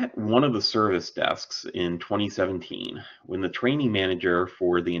was at one of the service desks in 2017 when the training manager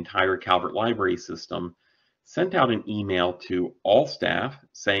for the entire Calvert library system sent out an email to all staff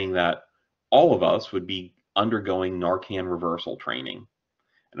saying that all of us would be undergoing Narcan reversal training.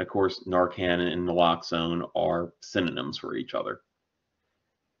 And of course, Narcan and naloxone are synonyms for each other.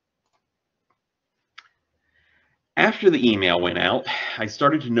 After the email went out, I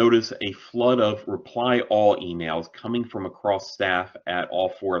started to notice a flood of reply all emails coming from across staff at all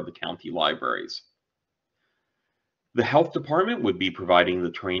 4 of the county libraries. The health department would be providing the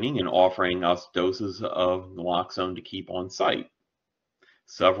training and offering us doses of naloxone to keep on site.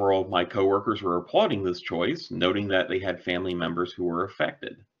 Several of my coworkers were applauding this choice, noting that they had family members who were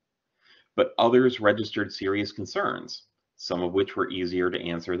affected. But others registered serious concerns, some of which were easier to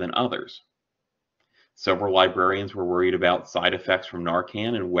answer than others. Several librarians were worried about side effects from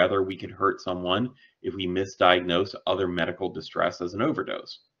Narcan and whether we could hurt someone if we misdiagnose other medical distress as an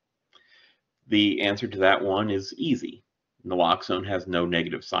overdose. The answer to that one is easy. Naloxone has no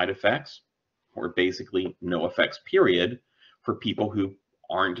negative side effects, or basically no effects, period, for people who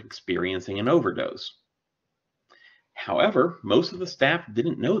aren't experiencing an overdose. However, most of the staff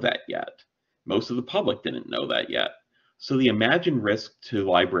didn't know that yet. Most of the public didn't know that yet. So the imagined risk to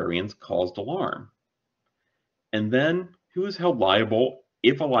librarians caused alarm. And then, who is held liable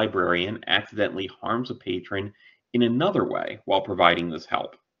if a librarian accidentally harms a patron in another way while providing this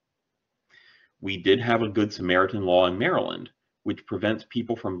help? We did have a Good Samaritan law in Maryland, which prevents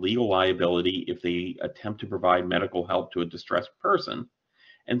people from legal liability if they attempt to provide medical help to a distressed person.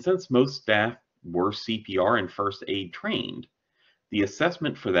 And since most staff were CPR and first aid trained, the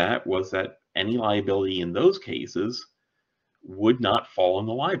assessment for that was that any liability in those cases would not fall on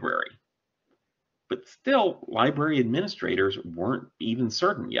the library. But still, library administrators weren't even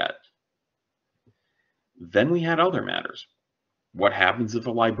certain yet. Then we had other matters. What happens if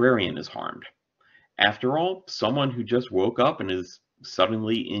a librarian is harmed? After all, someone who just woke up and is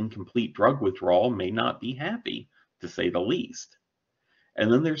suddenly in complete drug withdrawal may not be happy, to say the least.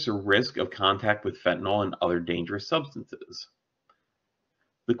 And then there's the risk of contact with fentanyl and other dangerous substances.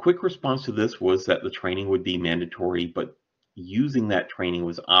 The quick response to this was that the training would be mandatory, but using that training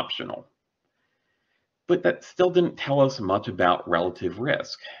was optional. But that still didn't tell us much about relative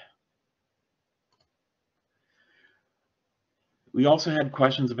risk. We also had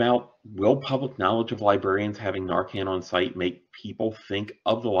questions about, will public knowledge of librarians having Narcan on site make people think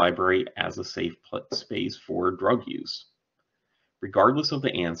of the library as a safe space for drug use? Regardless of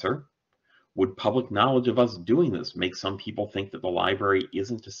the answer, would public knowledge of us doing this make some people think that the library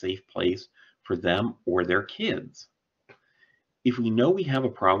isn't a safe place for them or their kids? If we know we have a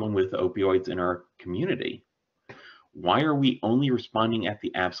problem with opioids in our community, why are we only responding at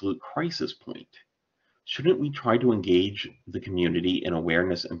the absolute crisis point? Shouldn't we try to engage the community in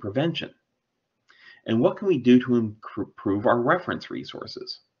awareness and prevention? And what can we do to improve our reference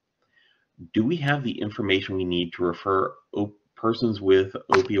resources? Do we have the information we need to refer persons with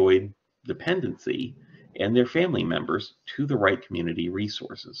opioid dependency and their family members to the right community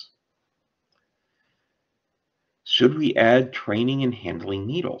resources? Should we add training in handling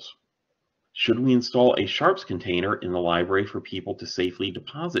needles? Should we install a sharps container in the library for people to safely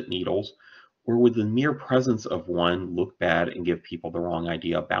deposit needles, or would the mere presence of one look bad and give people the wrong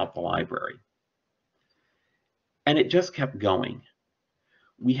idea about the library? And it just kept going.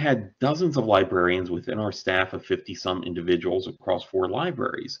 We had dozens of librarians within our staff of 50-some individuals across 4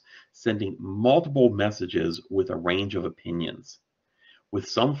 libraries, sending multiple messages with a range of opinions, with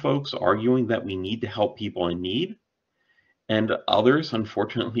some folks arguing that we need to help people in need, and others,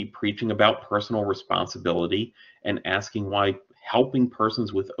 unfortunately, preaching about personal responsibility and asking why helping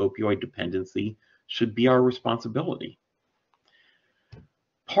persons with opioid dependency should be our responsibility.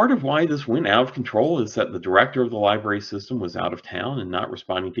 Part of why this went out of control is that the director of the library system was out of town and not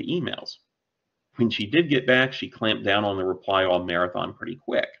responding to emails. When she did get back, she clamped down on the reply all marathon pretty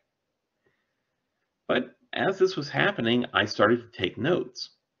quick. But as this was happening, I started to take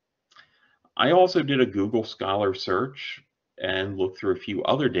notes. I also did a Google Scholar search and looked through a few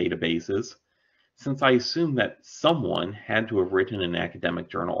other databases, since I assumed that someone had to have written an academic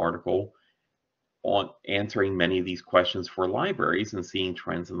journal article on answering many of these questions for libraries and seeing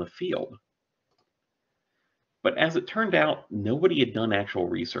trends in the field. But as it turned out, nobody had done actual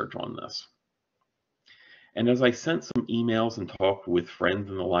research on this. And as I sent some emails and talked with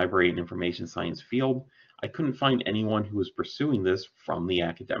friends in the library and information science field, I couldn't find anyone who was pursuing this from the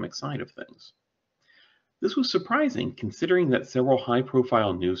academic side of things. This was surprising, considering that several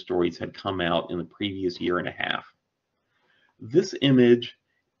high-profile news stories had come out in the previous year and a half. This image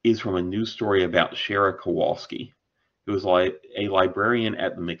is from a news story about Shara Kowalski, who was a librarian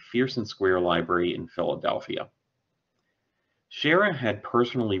at the McPherson Square Library in Philadelphia. Shara had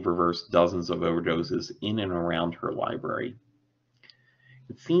personally reversed dozens of overdoses in and around her library.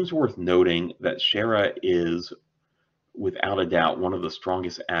 It seems worth noting that Shara is, without a doubt, one of the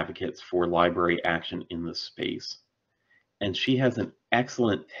strongest advocates for library action in this space. And she has an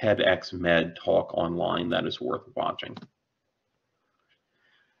excellent TEDx Med talk online that is worth watching.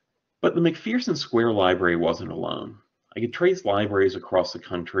 But the McPherson Square Library wasn't alone. I could trace libraries across the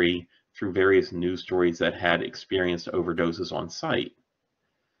country through various news stories that had experienced overdoses on site.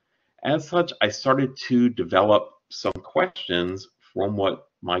 As such, I started to develop some questions from what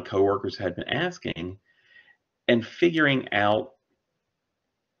my coworkers had been asking and figuring out,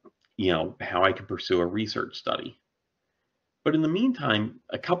 how I could pursue a research study. But in the meantime,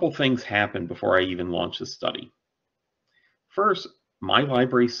 a couple things happened before I even launched the study. First, my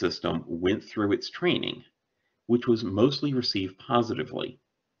library system went through its training, which was mostly received positively.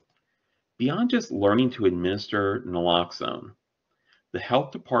 Beyond just learning to administer naloxone, the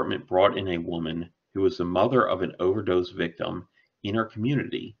health department brought in a woman who was the mother of an overdose victim in our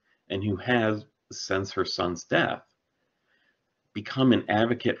community and who has, since her son's death, become an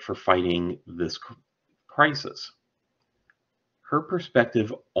advocate for fighting this crisis. Her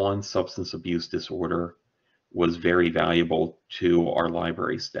perspective on substance abuse disorder was very valuable to our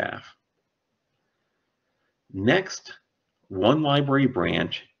library staff. Next, one library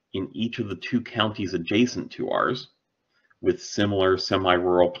branch in each of the 2 counties adjacent to ours, with similar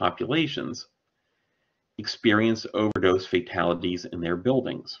semi-rural populations, experienced overdose fatalities in their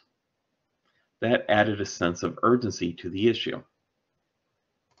buildings. That added a sense of urgency to the issue.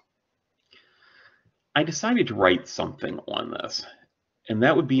 I decided to write something on this, and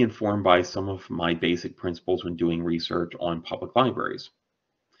that would be informed by some of my basic principles when doing research on public libraries.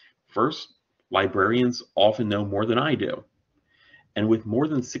 First, librarians often know more than I do, and with more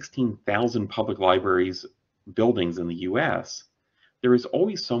than 16,000 public libraries buildings in the US, there is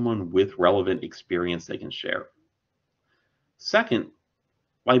always someone with relevant experience they can share. Second,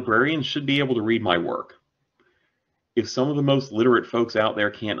 librarians should be able to read my work. If some of the most literate folks out there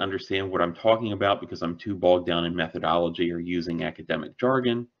can't understand what I'm talking about because I'm too bogged down in methodology or using academic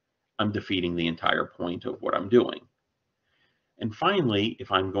jargon, I'm defeating the entire point of what I'm doing. And finally,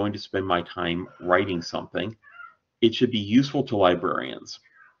 if I'm going to spend my time writing something, it should be useful to librarians.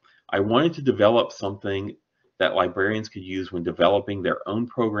 I wanted to develop something that librarians could use when developing their own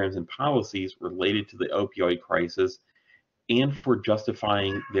programs and policies related to the opioid crisis and for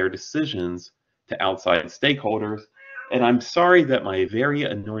justifying their decisions to outside stakeholders. And I'm sorry that my very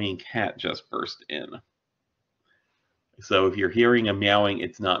annoying cat just burst in. So if you're hearing a meowing,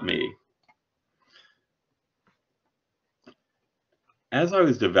 it's not me. As I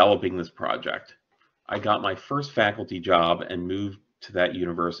was developing this project, I got my first faculty job and moved to that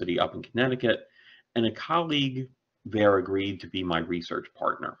university up in Connecticut, and a colleague there agreed to be my research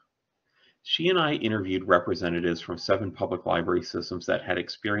partner. She and I interviewed representatives from 7 public library systems that had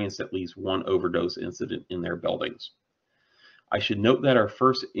experienced at least one overdose incident in their buildings. I should note that our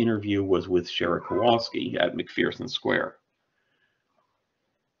first interview was with Shara Kowalski at McPherson Square.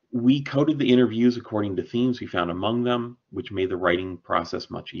 We coded the interviews according to themes we found among them, which made the writing process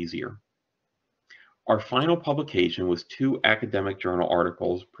much easier. Our final publication was 2 academic journal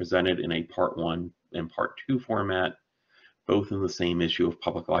articles presented in a Part 1 and Part 2 format, both in the same issue of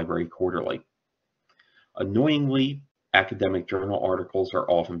Public Library Quarterly. Annoyingly, academic journal articles are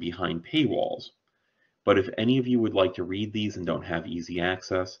often behind paywalls, but if any of you would like to read these and don't have easy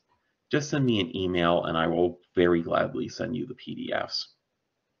access, just send me an email and I will very gladly send you the PDFs.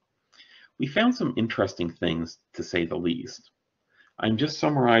 We found some interesting things, to say the least. I'm just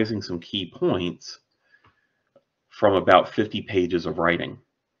summarizing some key points from about 50 pages of writing.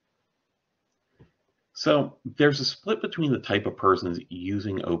 So there's a split between the type of persons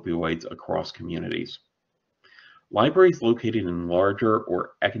using opioids across communities. Libraries located in larger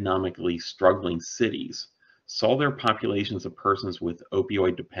or economically struggling cities saw their populations of persons with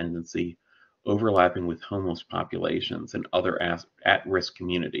opioid dependency overlapping with homeless populations and other at-risk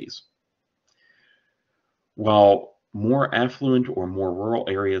communities, while more affluent or more rural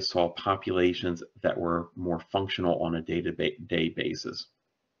areas saw populations that were more functional on a day-to-day basis.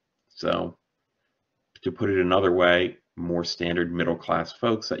 So, to put it another way, more standard middle-class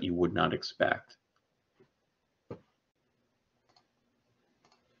folks that you would not expect.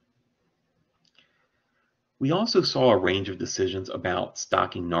 We also saw a range of decisions about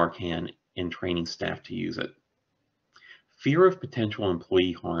stocking Narcan and training staff to use it. Fear of potential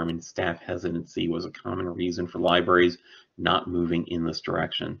employee harm and staff hesitancy was a common reason for libraries not moving in this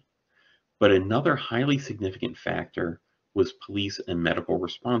direction. But another highly significant factor was police and medical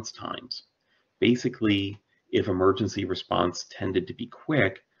response times. Basically, if emergency response tended to be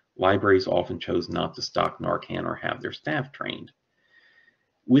quick, libraries often chose not to stock Narcan or have their staff trained.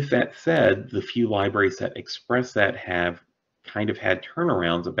 With that said, the few libraries that express that have kind of had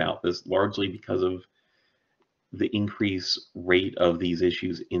turnarounds about this, largely because of the increased rate of these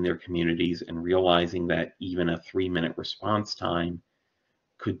issues in their communities and realizing that even a 3-minute response time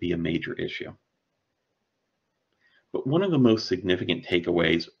could be a major issue. But one of the most significant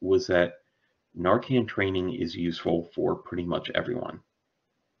takeaways was that Narcan training is useful for pretty much everyone.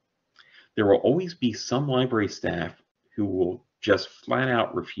 There will always be some library staff who will just flat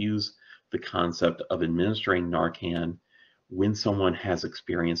out refuse the concept of administering Narcan when someone has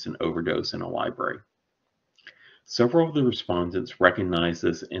experienced an overdose in a library. Several of the respondents recognized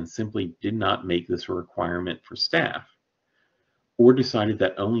this and simply did not make this a requirement for staff, or decided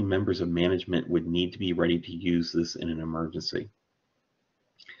that only members of management would need to be ready to use this in an emergency.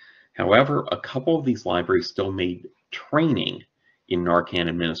 However, a couple of these libraries still made training in Narcan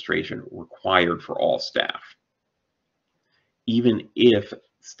administration required for all staff, even if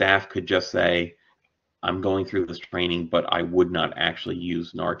staff could just say, I'm going through this training, but I would not actually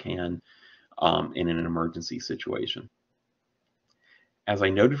use Narcan in an emergency situation. As I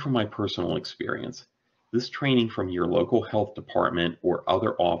noted from my personal experience, this training from your local health department or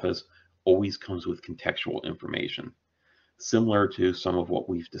other office always comes with contextual information, similar to some of what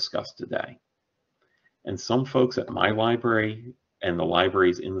we've discussed today. And some folks at my library and the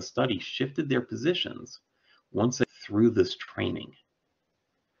libraries in the study shifted their positions once they through this training.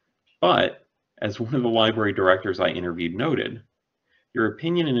 But as one of the library directors I interviewed noted, your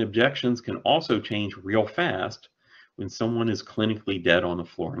opinion and objections can also change real fast when someone is clinically dead on the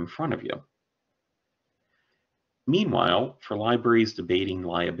floor in front of you. Meanwhile, for libraries debating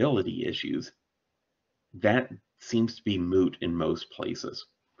liability issues, that seems to be moot in most places.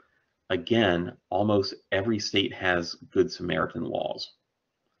 Again, almost every state has Good Samaritan laws.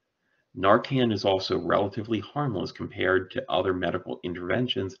 Narcan is also relatively harmless compared to other medical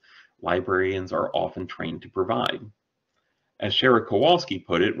interventions librarians are often trained to provide. As Shara Kowalski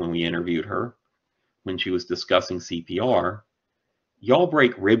put it when we interviewed her, when she was discussing CPR, y'all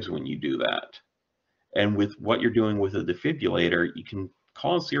break ribs when you do that. And with what you're doing with a defibrillator, you can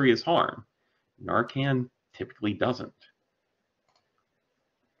cause serious harm. Narcan typically doesn't.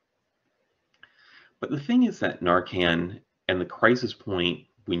 But the thing is that Narcan and the crisis point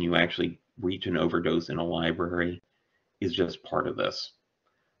when you actually reach an overdose in a library is just part of this.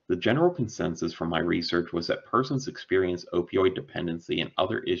 The general consensus from my research was that persons experiencing opioid dependency and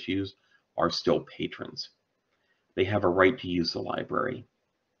other issues are still patrons. They have a right to use the library.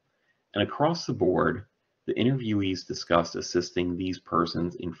 And across the board, the interviewees discussed assisting these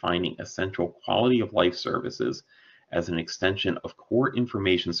persons in finding essential quality of life services as an extension of core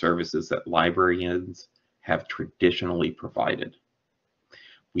information services that librarians have traditionally provided.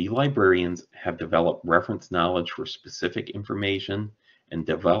 We librarians have developed reference knowledge for specific information and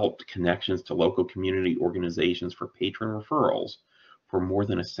developed connections to local community organizations for patron referrals for more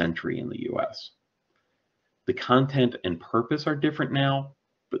than a century in the US. The content and purpose are different now,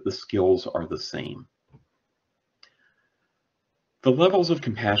 but the skills are the same. The levels of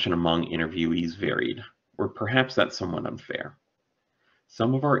compassion among interviewees varied, or perhaps that's somewhat unfair.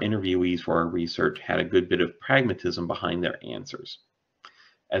 Some of our interviewees for our research had a good bit of pragmatism behind their answers.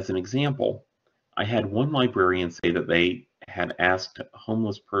 As an example, I had one librarian say that they had asked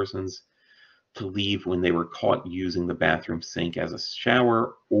homeless persons to leave when they were caught using the bathroom sink as a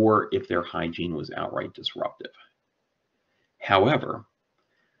shower or if their hygiene was outright disruptive. However,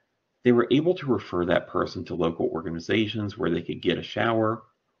 they were able to refer that person to local organizations where they could get a shower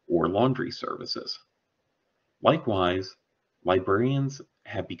or laundry services. Likewise, librarians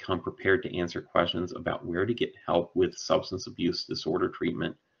have become prepared to answer questions about where to get help with substance abuse disorder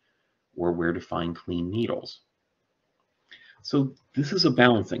treatment or where to find clean needles. So this is a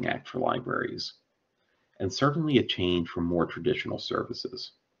balancing act for libraries, and certainly a change from more traditional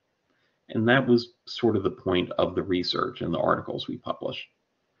services. And that was sort of the point of the research and the articles we published.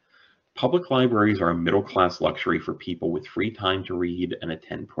 Public libraries are a middle-class luxury for people with free time to read and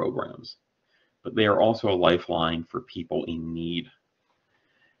attend programs, but they are also a lifeline for people in need.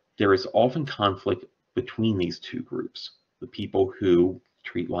 There is often conflict between these two groups, the people who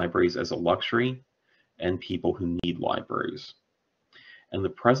treat libraries as a luxury and people who need libraries. And the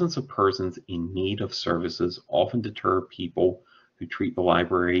presence of persons in need of services often deter people who treat the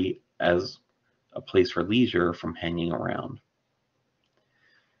library as a place for leisure from hanging around.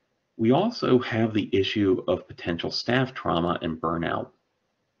 We also have the issue of potential staff trauma and burnout.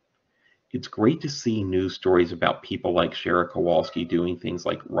 It's great to see news stories about people like Shara Kowalski doing things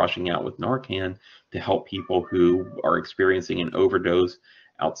like rushing out with Narcan to help people who are experiencing an overdose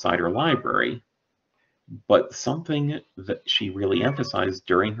outside her library. But something that she really emphasized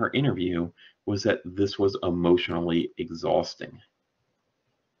during her interview was that this was emotionally exhausting.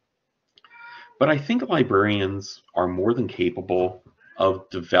 But I think librarians are more than capable of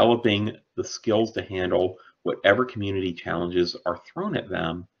developing the skills to handle whatever community challenges are thrown at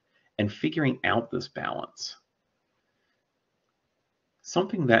them and figuring out this balance.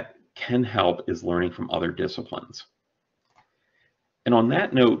 Something that can help is learning from other disciplines. And on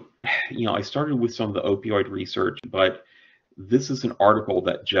that note, I started with some of the opioid research, but this is an article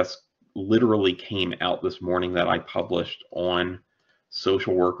that just literally came out this morning that I published on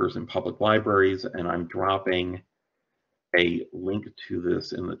social workers in public libraries, and I'm dropping a link to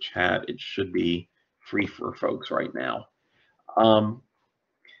this in the chat. It should be free for folks right now.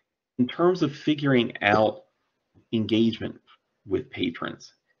 In terms of figuring out engagement with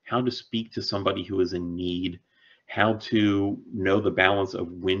patrons, how to speak to somebody who is in need, how to know the balance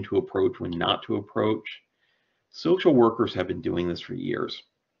of when to approach, when not to approach. Social workers have been doing this for years.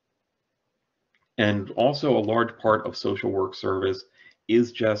 And also a large part of social work service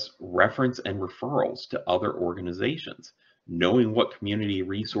is just reference and referrals to other organizations, knowing what community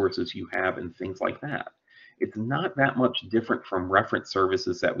resources you have and things like that. It's not that much different from reference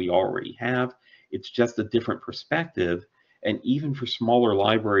services that we already have. It's just a different perspective. And even for smaller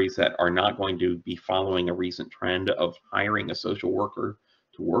libraries that are not going to be following a recent trend of hiring a social worker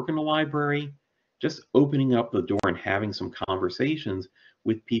to work in a library, just opening up the door and having some conversations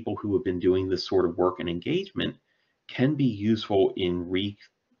with people who have been doing this sort of work and engagement can be useful in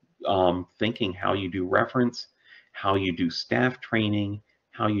thinking how you do reference, how you do staff training,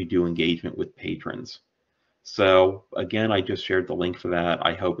 how you do engagement with patrons. So again, I just shared the link for that.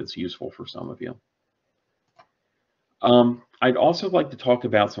 I hope it's useful for some of you. I'd also like to talk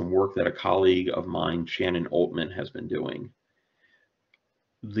about some work that a colleague of mine, Shannon Altman, has been doing.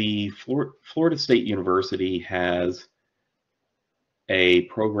 The Florida State University has a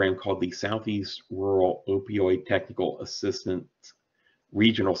program called the Southeast Rural Opioid Technical Assistance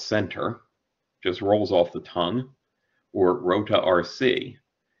Regional Center, just rolls off the tongue, or ROTA-RC,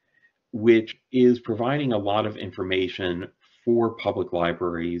 which is providing a lot of information for public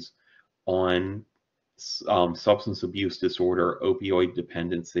libraries on substance abuse disorder, opioid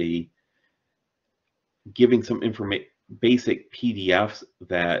dependency, giving some basic PDFs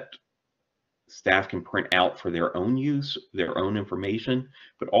that staff can print out for their own use, their own information,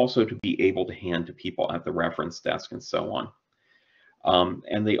 but also to be able to hand to people at the reference desk and so on.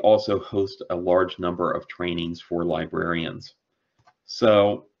 And they also host a large number of trainings for librarians.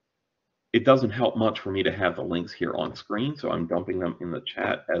 So it doesn't help much for me to have the links here on screen, so I'm dumping them in the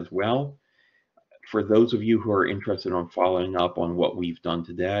chat as well. For those of you who are interested in following up on what we've done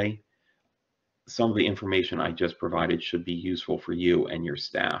today, some of the information I just provided should be useful for you and your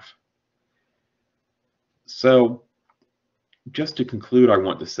staff. So just to conclude, I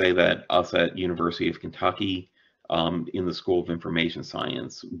want to say that us at University of Kentucky, in the School of Information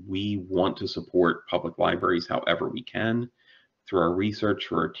Science, we want to support public libraries however we can, through our research,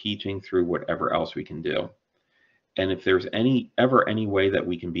 through our teaching, through whatever else we can do. And if there's ever any way that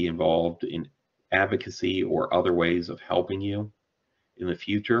we can be involved in advocacy or other ways of helping you in the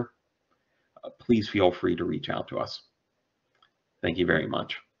future, please feel free to reach out to us. Thank you very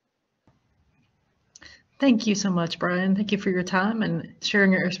much. Thank you so much, Brian. Thank you for your time and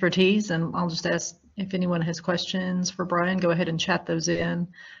sharing your expertise. And I'll just ask if anyone has questions for Brian, go ahead and chat those in.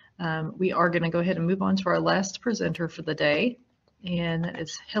 We are going to go ahead and move on to our last presenter for the day, and that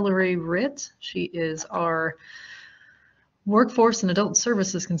is Hillary Ritt. She is our Workforce and Adult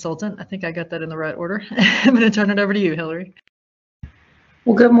Services Consultant. I think I got that in the right order. I'm going to turn it over to you, Hillary.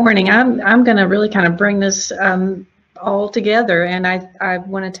 Well, good morning. I'm going to really kind of bring this all together, and I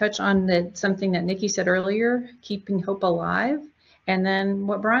want to touch on something that Nikki said earlier, keeping hope alive, and then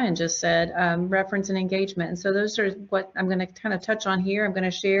what Brian just said, reference and engagement. And so those are what I'm going to kind of touch on here. I'm going to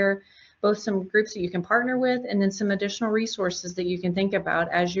share both some groups that you can partner with, and then some additional resources that you can think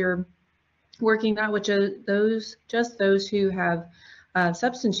about as you're working not with just those who have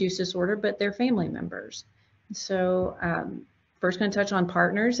substance use disorder, but their family members. So first going to touch on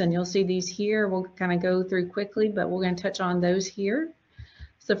partners, and you'll see these here. We'll kind of go through quickly, but we're going to touch on those here.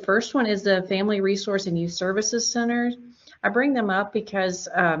 So the first one is the Family Resource and Youth Services Centers. I bring them up because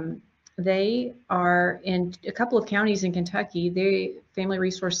they are in a couple of counties in Kentucky. The Family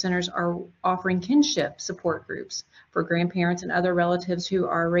Resource Centers are offering kinship support groups for grandparents and other relatives who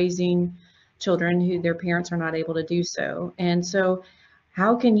are raising children who their parents are not able to do so. And so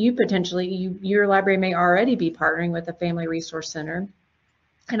how can you potentially, your library may already be partnering with a Family Resource Center.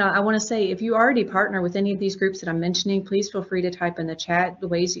 And I want to say, if you already partner with any of these groups that I'm mentioning, please feel free to type in the chat the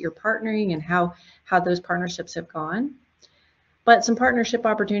ways that you're partnering and how those partnerships have gone. But some partnership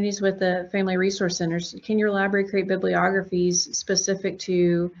opportunities with the Family Resource Centers. Can your library create bibliographies specific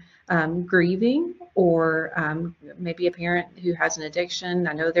to grieving, or maybe a parent who has an addiction?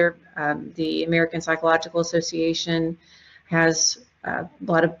 I know the American Psychological Association has a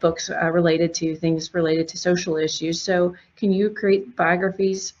lot of books related to things related to social issues. So can you create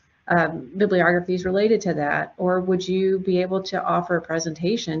biographies, bibliographies related to that? Or would you be able to offer a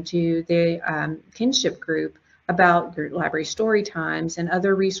presentation to the kinship group about your library story times and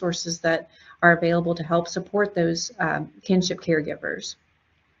other resources that are available to help support those kinship caregivers?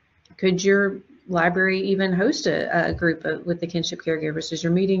 Could your library even host a group with the kinship caregivers? Is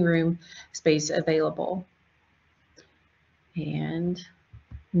your meeting room space available? And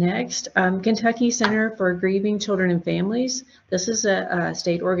next, Kentucky Center for Grieving Children and Families. This is a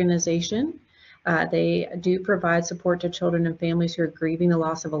state organization. They do provide support to children and families who are grieving the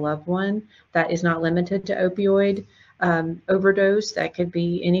loss of a loved one. That is not limited to opioid overdose. That could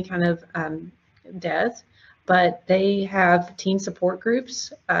be any kind of death. But they have teen support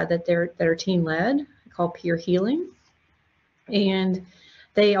groups that are teen led, called Peer Healing. And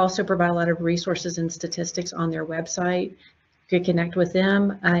they also provide a lot of resources and statistics on their website. You could connect with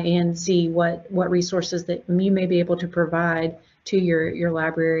them and see what resources that you may be able to provide to your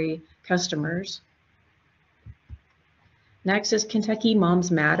library customers. Next is Kentucky Moms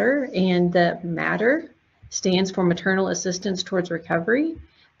Matter, and the MATTER stands for Maternal Assistance Towards Recovery.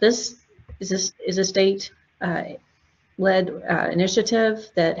 This is a state led initiative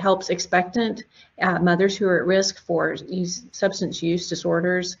that helps expectant mothers who are at risk for substance use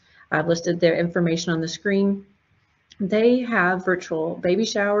disorders. I've listed their information on the screen. They have virtual baby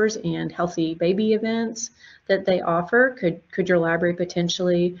showers and healthy baby events that they offer. Could your library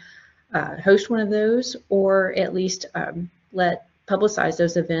potentially host one of those, or at least publicize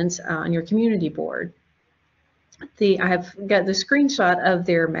those events on your community board? I have got the screenshot of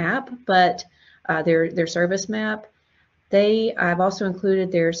their map, but their service map. I've also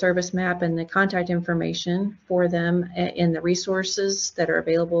included their service map and the contact information for them in the resources that are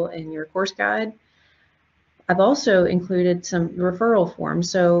available in your course guide. I've also included some referral forms,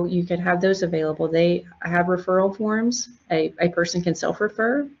 so you could have those available. They have referral forms. A person can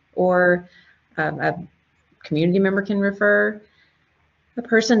self-refer, or a community member can refer. A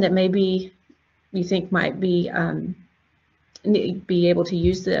person that maybe you think might be able to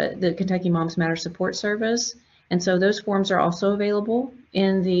use the Kentucky Moms Matter support service. And so those forms are also available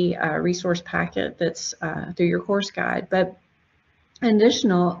in the resource packet that's through your course guide. But an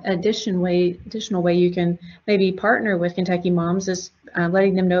additional way you can maybe partner with Kentucky Moms is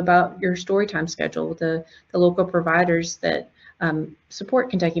letting them know about your storytime schedule, the local providers that support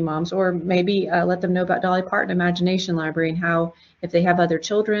Kentucky Moms, or maybe let them know about Dolly Parton Imagination Library and how, if they have other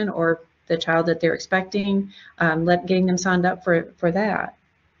children or the child that they're expecting, getting them signed up for that.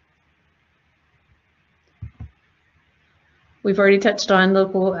 We've already touched on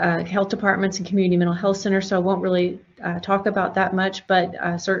local health departments and community mental health centers, so I won't really talk about that much,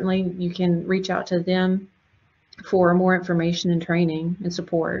 but certainly you can reach out to them for more information and training and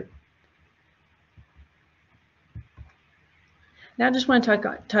support. Now I just want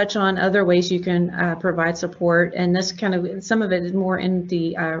to touch on other ways you can provide support, and this some of it is more in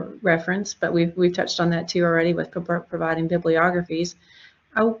the reference, but we've touched on that too already with providing bibliographies.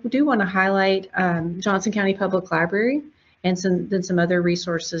 I do want to highlight Johnson County Public Library and some other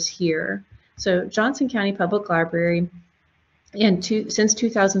resources here. So Johnson County Public Library since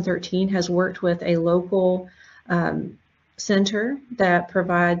 2013 has worked with a local center that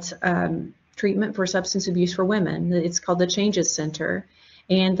provides treatment for substance abuse for women. It's called the Changes Center,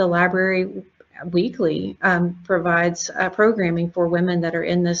 and the library weekly provides programming for women that are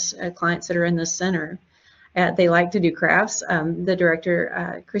in this, clients that are in this center. They like to do crafts. The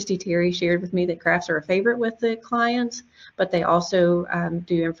director, Christy Terry, shared with me that crafts are a favorite with the clients, but they also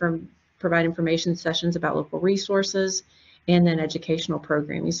provide information sessions about local resources and then educational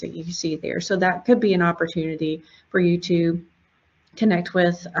programs that you see there. So that could be an opportunity for you to connect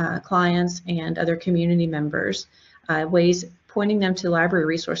with clients and other community members, ways pointing them to library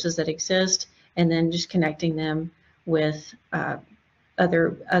resources that exist, and then just connecting them with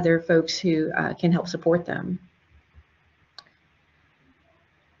other folks who can help support them.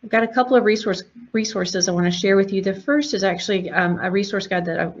 I've got a couple of resources I want to share with you. The first is actually a resource guide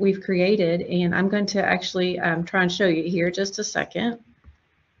that we've created, and I'm going to actually try and show you here just a second.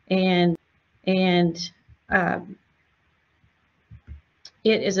 And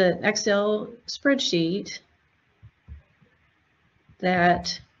it is an Excel spreadsheet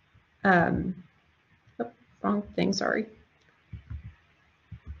that, wrong thing, sorry.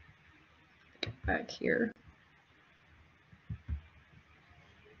 Get back here.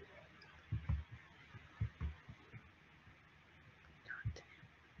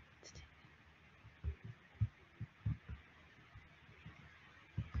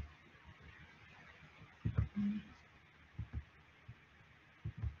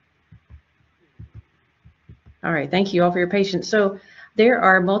 All right, thank you all for your patience. So there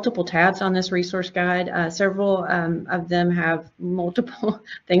are multiple tabs on this resource guide. Several of them have multiple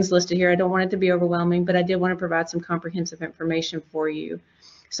things listed here. I don't want it to be overwhelming, but I did want to provide some comprehensive information for you.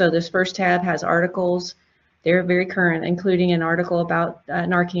 So this first tab has articles. They're very current, including an article about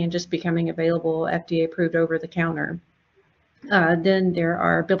Narcan just becoming available, FDA approved over the counter. Then there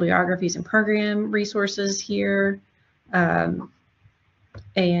are bibliographies and program resources here.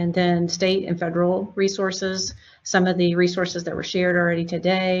 And then state and federal resources, some of the resources that were shared already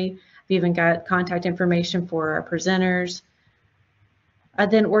today. We've even got contact information for our presenters.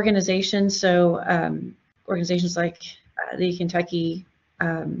 Then organizations, so organizations like the Kentucky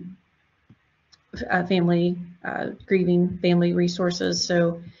Family Grieving Family Resources.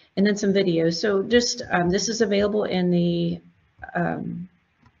 So, and then some videos. So just this is available in the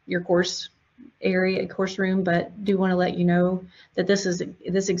your course area, course room, but do want to let you know that this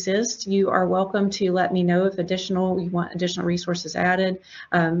exists. You are welcome to let me know if you want additional resources added.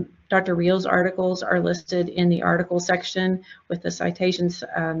 Dr. Reel's articles are listed in the article section with the citations,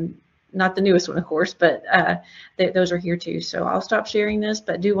 not the newest one, of course, but those are here too. So I'll stop sharing this,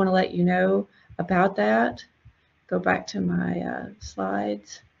 but do want to let you know about that. Go back to my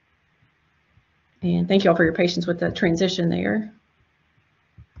slides. And thank you all for your patience with the transition there.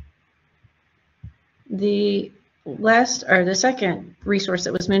 The second resource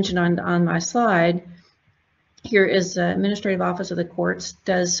that was mentioned on my slide here is the Administrative Office of the Courts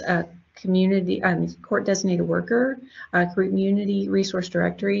does community court designated worker community resource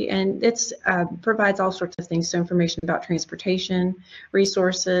directory, and it's provides all sorts of things, so information about transportation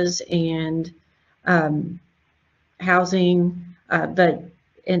resources and housing,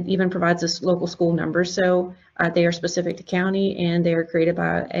 and even provides us local school numbers. So they are specific to county, and they are created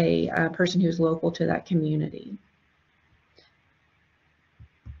by a person who's local to that community.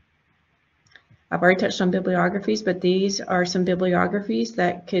 I've already touched on bibliographies, but these are some bibliographies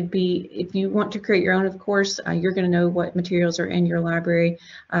that could be, if you want to create your own, of course, you're going to know what materials are in your library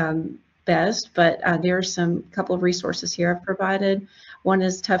best, but there are some couple of resources here I've provided. One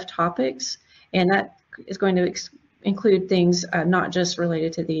is Tough Topics, and that is going to include things not just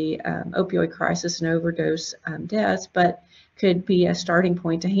related to the opioid crisis and overdose deaths, but could be a starting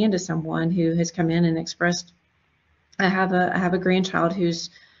point to hand to someone who has come in and expressed, I have a grandchild whose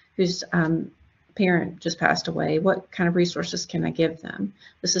parent just passed away. What kind of resources can I give them?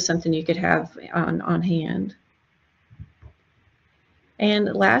 This is something you could have on hand.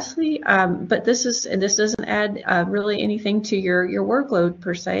 And lastly, but this doesn't add really anything to your workload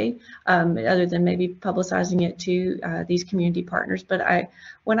per se, other than maybe publicizing it to these community partners. But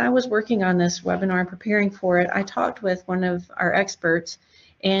when I was working on this webinar and preparing for it, I talked with one of our experts,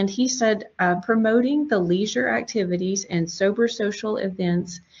 and he said promoting the leisure activities and sober social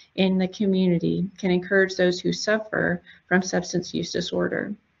events in the community can encourage those who suffer from substance use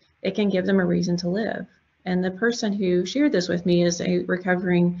disorder. It can give them a reason to live. And the person who shared this with me is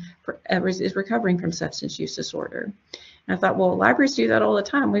recovering from substance use disorder. And I thought, well, libraries do that all the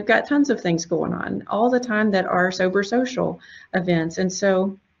time. We've got tons of things going on all the time that are sober social events. And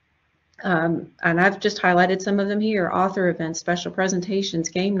so, and I've just highlighted some of them here: author events, special presentations,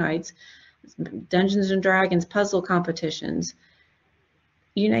 game nights, Dungeons and Dragons, puzzle competitions,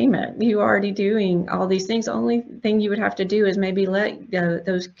 you name it. You're already doing all these things. The only thing you would have to do is maybe let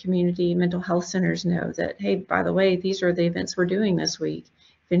those community mental health centers know that, hey, by the way, these are the events we're doing this week.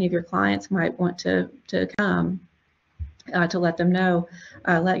 If any of your clients might want to come, to let them know.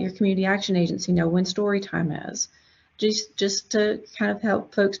 Let your community action agency know when story time is. Just to kind of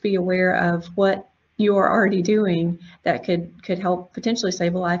help folks be aware of what you are already doing that could help potentially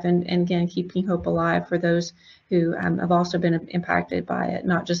save a life, and again, keeping hope alive for those who have also been impacted by it,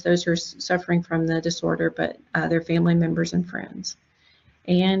 not just those who are suffering from the disorder, but their family members and friends.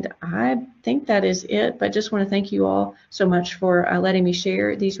 And I think that is it, but just want to thank you all so much for letting me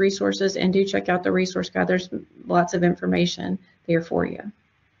share these resources, and do check out the resource guide. There's lots of information there for you.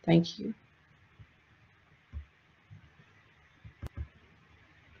 Thank you.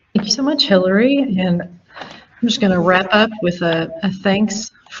 Thank you so much, Hillary. And I'm just going to wrap up with a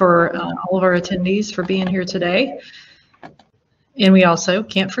thanks for all of our attendees for being here today. And we also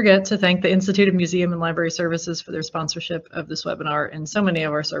can't forget to thank the Institute of Museum and Library Services for their sponsorship of this webinar and so many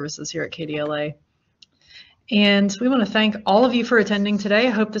of our services here at KDLA. And we want to thank all of you for attending today. I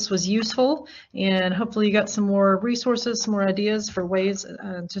hope this was useful, and hopefully you got some more resources, some more ideas for ways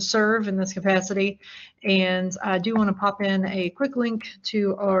to serve in this capacity. And I do want to pop in a quick link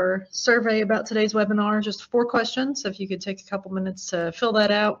to our survey about today's webinar, just 4 questions. So if you could take a couple minutes to fill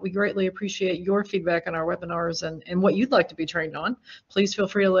that out, we greatly appreciate your feedback on our webinars and what you'd like to be trained on. Please feel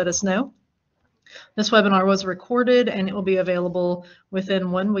free to let us know. This webinar was recorded and it will be available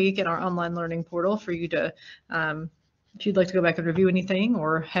within 1 week in our online learning portal for you to, if you'd like to go back and review anything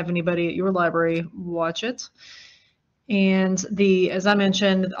or have anybody at your library watch it. And as I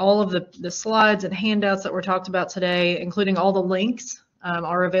mentioned, all of the slides and handouts that were talked about today, including all the links,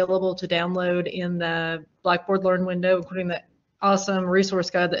 are available to download in the Blackboard Learn window, including the awesome resource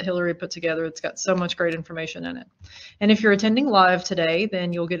guide that Hillary put together. It's got so much great information in it. And if you're attending live today,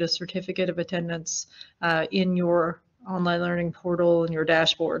 then you'll get a certificate of attendance in your online learning portal and your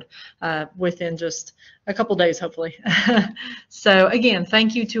dashboard within just a couple days, hopefully. So again,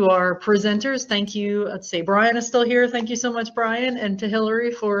 thank you to our presenters. Thank you. Let's see, Brian is still here. Thank you so much, Brian, and to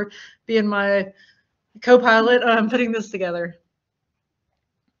Hillary for being my co-pilot putting this together.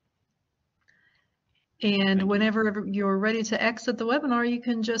 And whenever you're ready to exit the webinar, you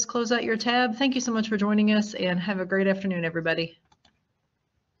can just close out your tab. Thank you so much for joining us and have a great afternoon, everybody.